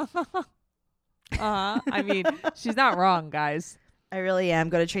 I mean, she's not wrong, guys. I really am.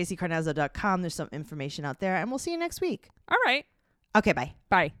 Go to TracyCarnazzo.com. There's some information out there, and we'll see you next week. All right. Okay, bye.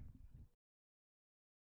 Bye.